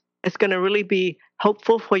stress, it's going to really be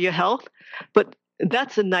helpful for your health. But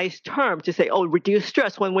that's a nice term to say, oh, reduce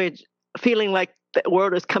stress when we're feeling like the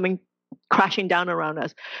world is coming crashing down around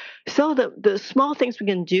us. So the small things we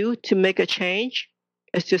can do to make a change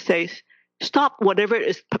is to say, stop whatever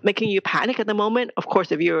is making you panic at the moment. Of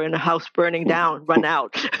course, if you're in a house burning down, run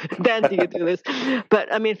out. Then you do this.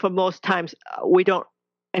 But I mean, for most times, we don't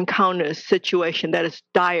encounter a situation that is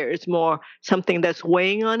dire. It's more something that's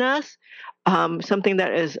weighing on us, something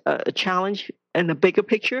that is a challenge in the bigger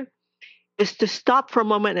picture, is to stop for a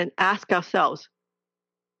moment and ask ourselves,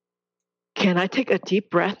 can I take a deep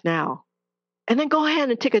breath now? And then go ahead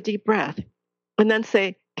and take a deep breath. And then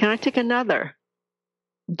say, can I take another?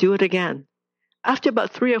 Do it again. After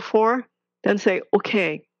about 3 or 4, then say,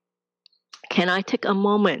 okay, can I take a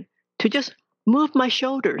moment to just move my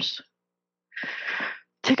shoulders?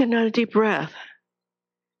 Take another deep breath.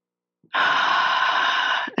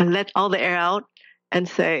 And let all the air out and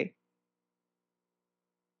say,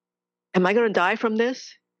 am I going to die from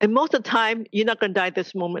this? And most of the time, you're not going to die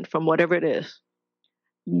this moment from whatever it is.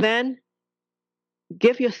 Then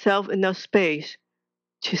give yourself enough space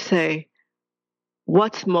to say,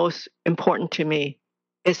 what's most important to me?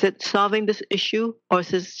 Is it solving this issue, or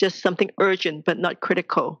is it just something urgent but not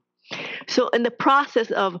critical? So in the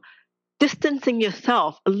process of distancing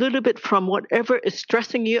yourself a little bit from whatever is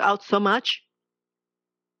stressing you out so much,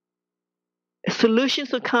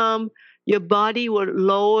 solutions will come. Your body will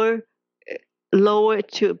lower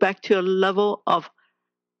to back to a level of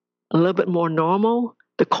a little bit more normal.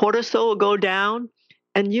 The cortisol will go down,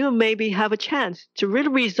 and you maybe have a chance to really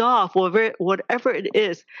resolve whatever it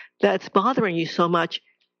is that's bothering you so much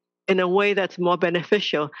in a way that's more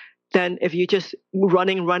beneficial than if you're just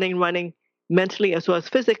running mentally as well as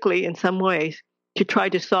physically in some ways to try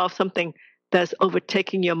to solve something that's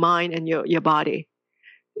overtaking your mind and your body.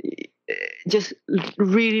 Just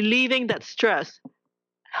relieving that stress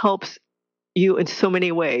helps you in so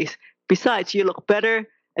many ways. Besides, you look better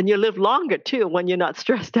and you live longer too when you're not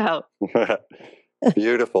stressed out.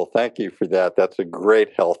 Beautiful. Thank you for that. That's a great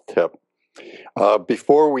health tip.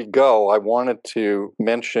 Before we go, I wanted to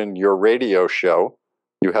mention your radio show.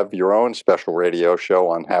 You have your own special radio show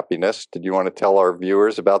on happiness. Did you want to tell our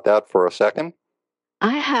viewers about that for a second?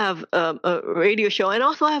 I have a radio show, and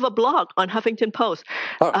also I have a blog on Huffington Post.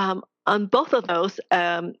 Oh. On both of those,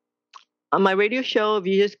 on my radio show, if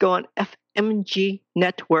you just go on FMG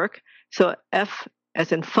Network, so F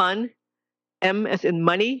as in fun, M as in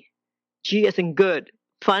money, G as in good,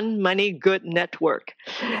 Fun, Money, Good Network.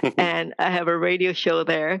 And I have a radio show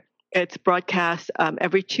there. It's broadcast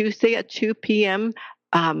every Tuesday at 2 p.m.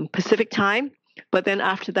 Pacific time. But then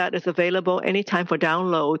after that, it's available anytime for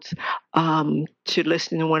downloads to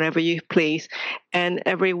listen whenever you please. And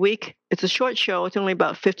every week, it's a short show. It's only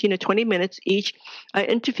about 15 to 20 minutes each. I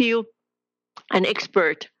interview an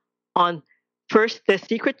expert on first the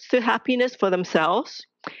secrets to happiness for themselves.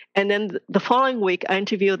 And then the following week, I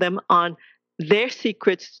interview them on their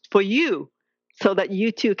secrets for you so that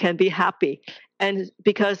you too can be happy. And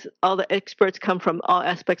because all the experts come from all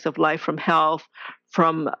aspects of life, from health,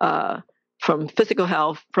 from physical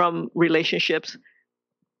health, from relationships,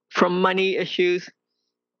 from money issues,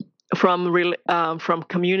 from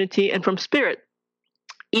community, and from spirit.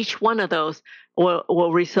 Each one of those will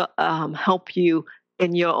help you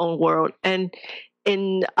in your own world. And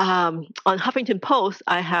on Huffington Post,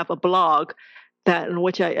 I have a blog in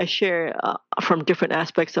which I share from different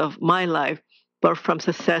aspects of my life, both from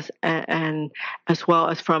success and as well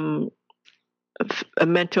as from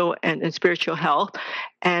mental and spiritual health,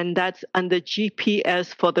 and that's under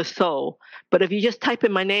GPS for the soul. But if you just type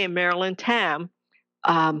in my name, Marilyn Tam,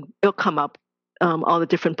 it'll come up, all the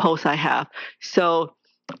different posts I have. So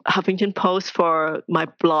Huffington Post for my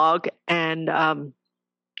blog and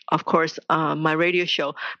of course my radio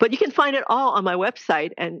show. But you can find it all on my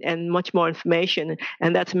website and much more information,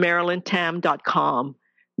 and that's marilyntam.com,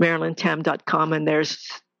 marilyntam.com, and there's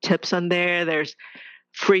tips on there. There's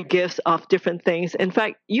free gifts of different things. In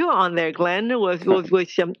fact, you're on there, Glenn, with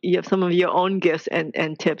you have some of your own gifts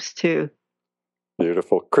and tips too.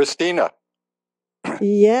 Beautiful. Christina.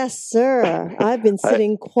 Yes, sir. I've been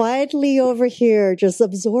sitting quietly over here, just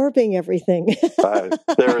absorbing everything.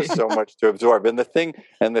 There is so much to absorb. And the thing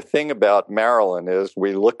about Marilyn is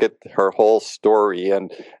we look at her whole story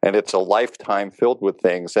and it's a lifetime filled with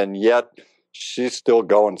things, and yet she's still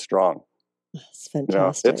going strong. It's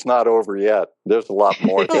fantastic. It's not over yet. There's a lot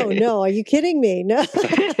more. Oh, no. Are you kidding me? No.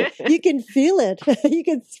 You can feel it. You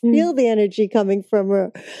can feel the energy coming from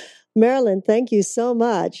her. Marilyn, thank you so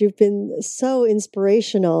much. You've been so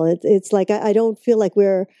inspirational. It's like I don't feel like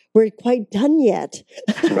we're quite done yet.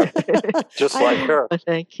 Just like her.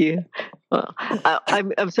 Thank you. Well,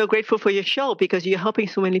 I'm so grateful for your show because you're helping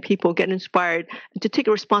so many people get inspired to take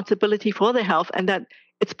responsibility for their health, and that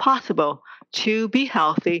it's possible to be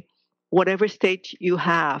healthy whatever state you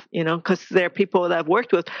have, because there are people that I've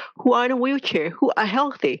worked with who are in a wheelchair, who are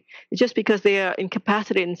healthy. Just because they are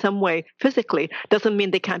incapacitated in some way physically doesn't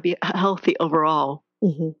mean they can't be healthy overall.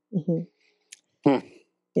 Mm-hmm, mm-hmm.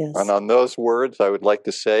 Yes. And on those words, I would like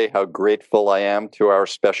to say how grateful I am to our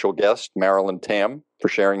special guest, Marilyn Tam, for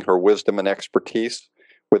sharing her wisdom and expertise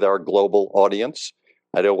with our global audience.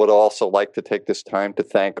 I would also like to take this time to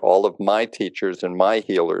thank all of my teachers and my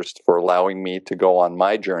healers for allowing me to go on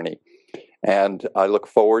my journey. And I look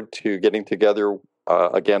forward to getting together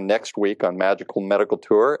again next week on Magical Medical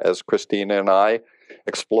Tour as Christina and I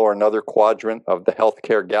explore another quadrant of the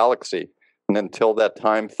healthcare galaxy. And until that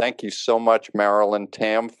time, thank you so much, Marilyn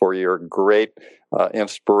Tam, for your great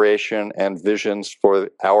inspiration and visions for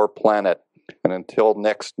our planet. And until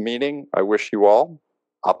next meeting, I wish you all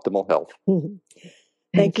optimal health.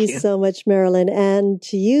 Thank you so much, Marilyn. And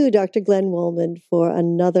to you, Dr. Glenn Woolman, for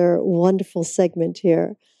another wonderful segment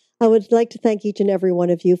here. I would like to thank each and every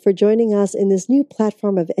one of you for joining us in this new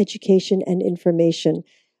platform of education and information.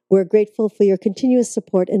 We're grateful for your continuous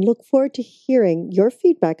support and look forward to hearing your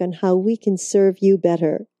feedback on how we can serve you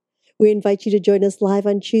better. We invite you to join us live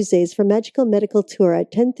on Tuesdays for Magical Medical Tour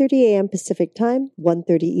at 10:30 a.m. Pacific Time,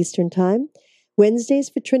 1:30 Eastern Time. Wednesdays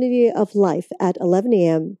for Trinity of Life at 11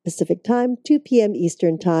 a.m. Pacific Time, 2 p.m.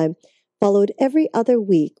 Eastern Time, followed every other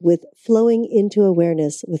week with Flowing into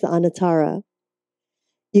Awareness with Anatara.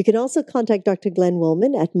 You can also contact Dr. Glenn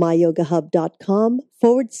Woolman at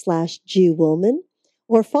myyogahub.com/G Woolman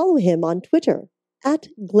or follow him on Twitter at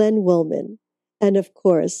Glenn Woolman. And of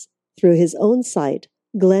course, through his own site,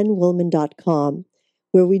 glennwoolman.com,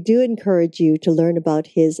 where we do encourage you to learn about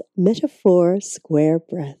his Metaphor Square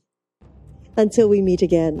Breath. Until we meet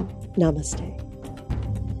again, namaste.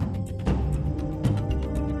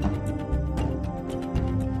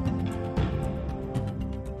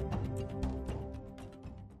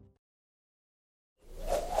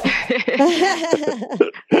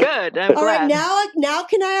 Good. I'm All glad. right, now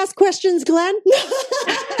can I ask questions, Glenn?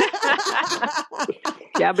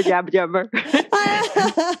 Jabber, jabber, jabber.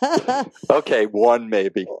 Okay, one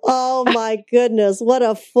maybe. Oh my goodness, what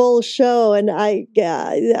a full show. And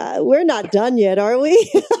we're not done yet, are we?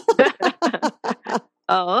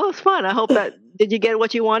 Oh, it was fun. I hope that. Did you get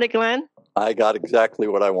what you wanted, Glenn? I got exactly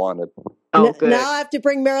what I wanted. Oh, good. Now I have to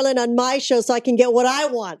bring Marilyn on my show so I can get what I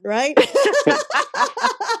want, right?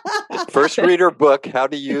 First, read her book, How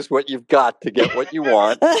to Use What You've Got to Get What You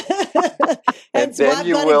Want. And so then I've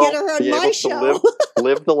you got will to get her on be my able show. to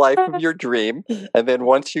live the life of your dream. And then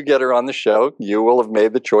once you get her on the show, you will have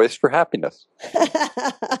made the choice for happiness.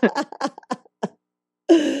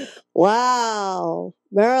 Wow.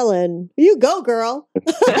 Marilyn, you go, girl.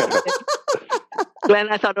 Glenn,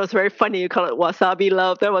 I thought it was very funny. You call it wasabi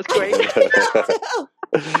love. That was great.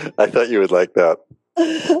 I thought you would like that.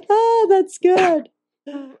 Oh, that's good.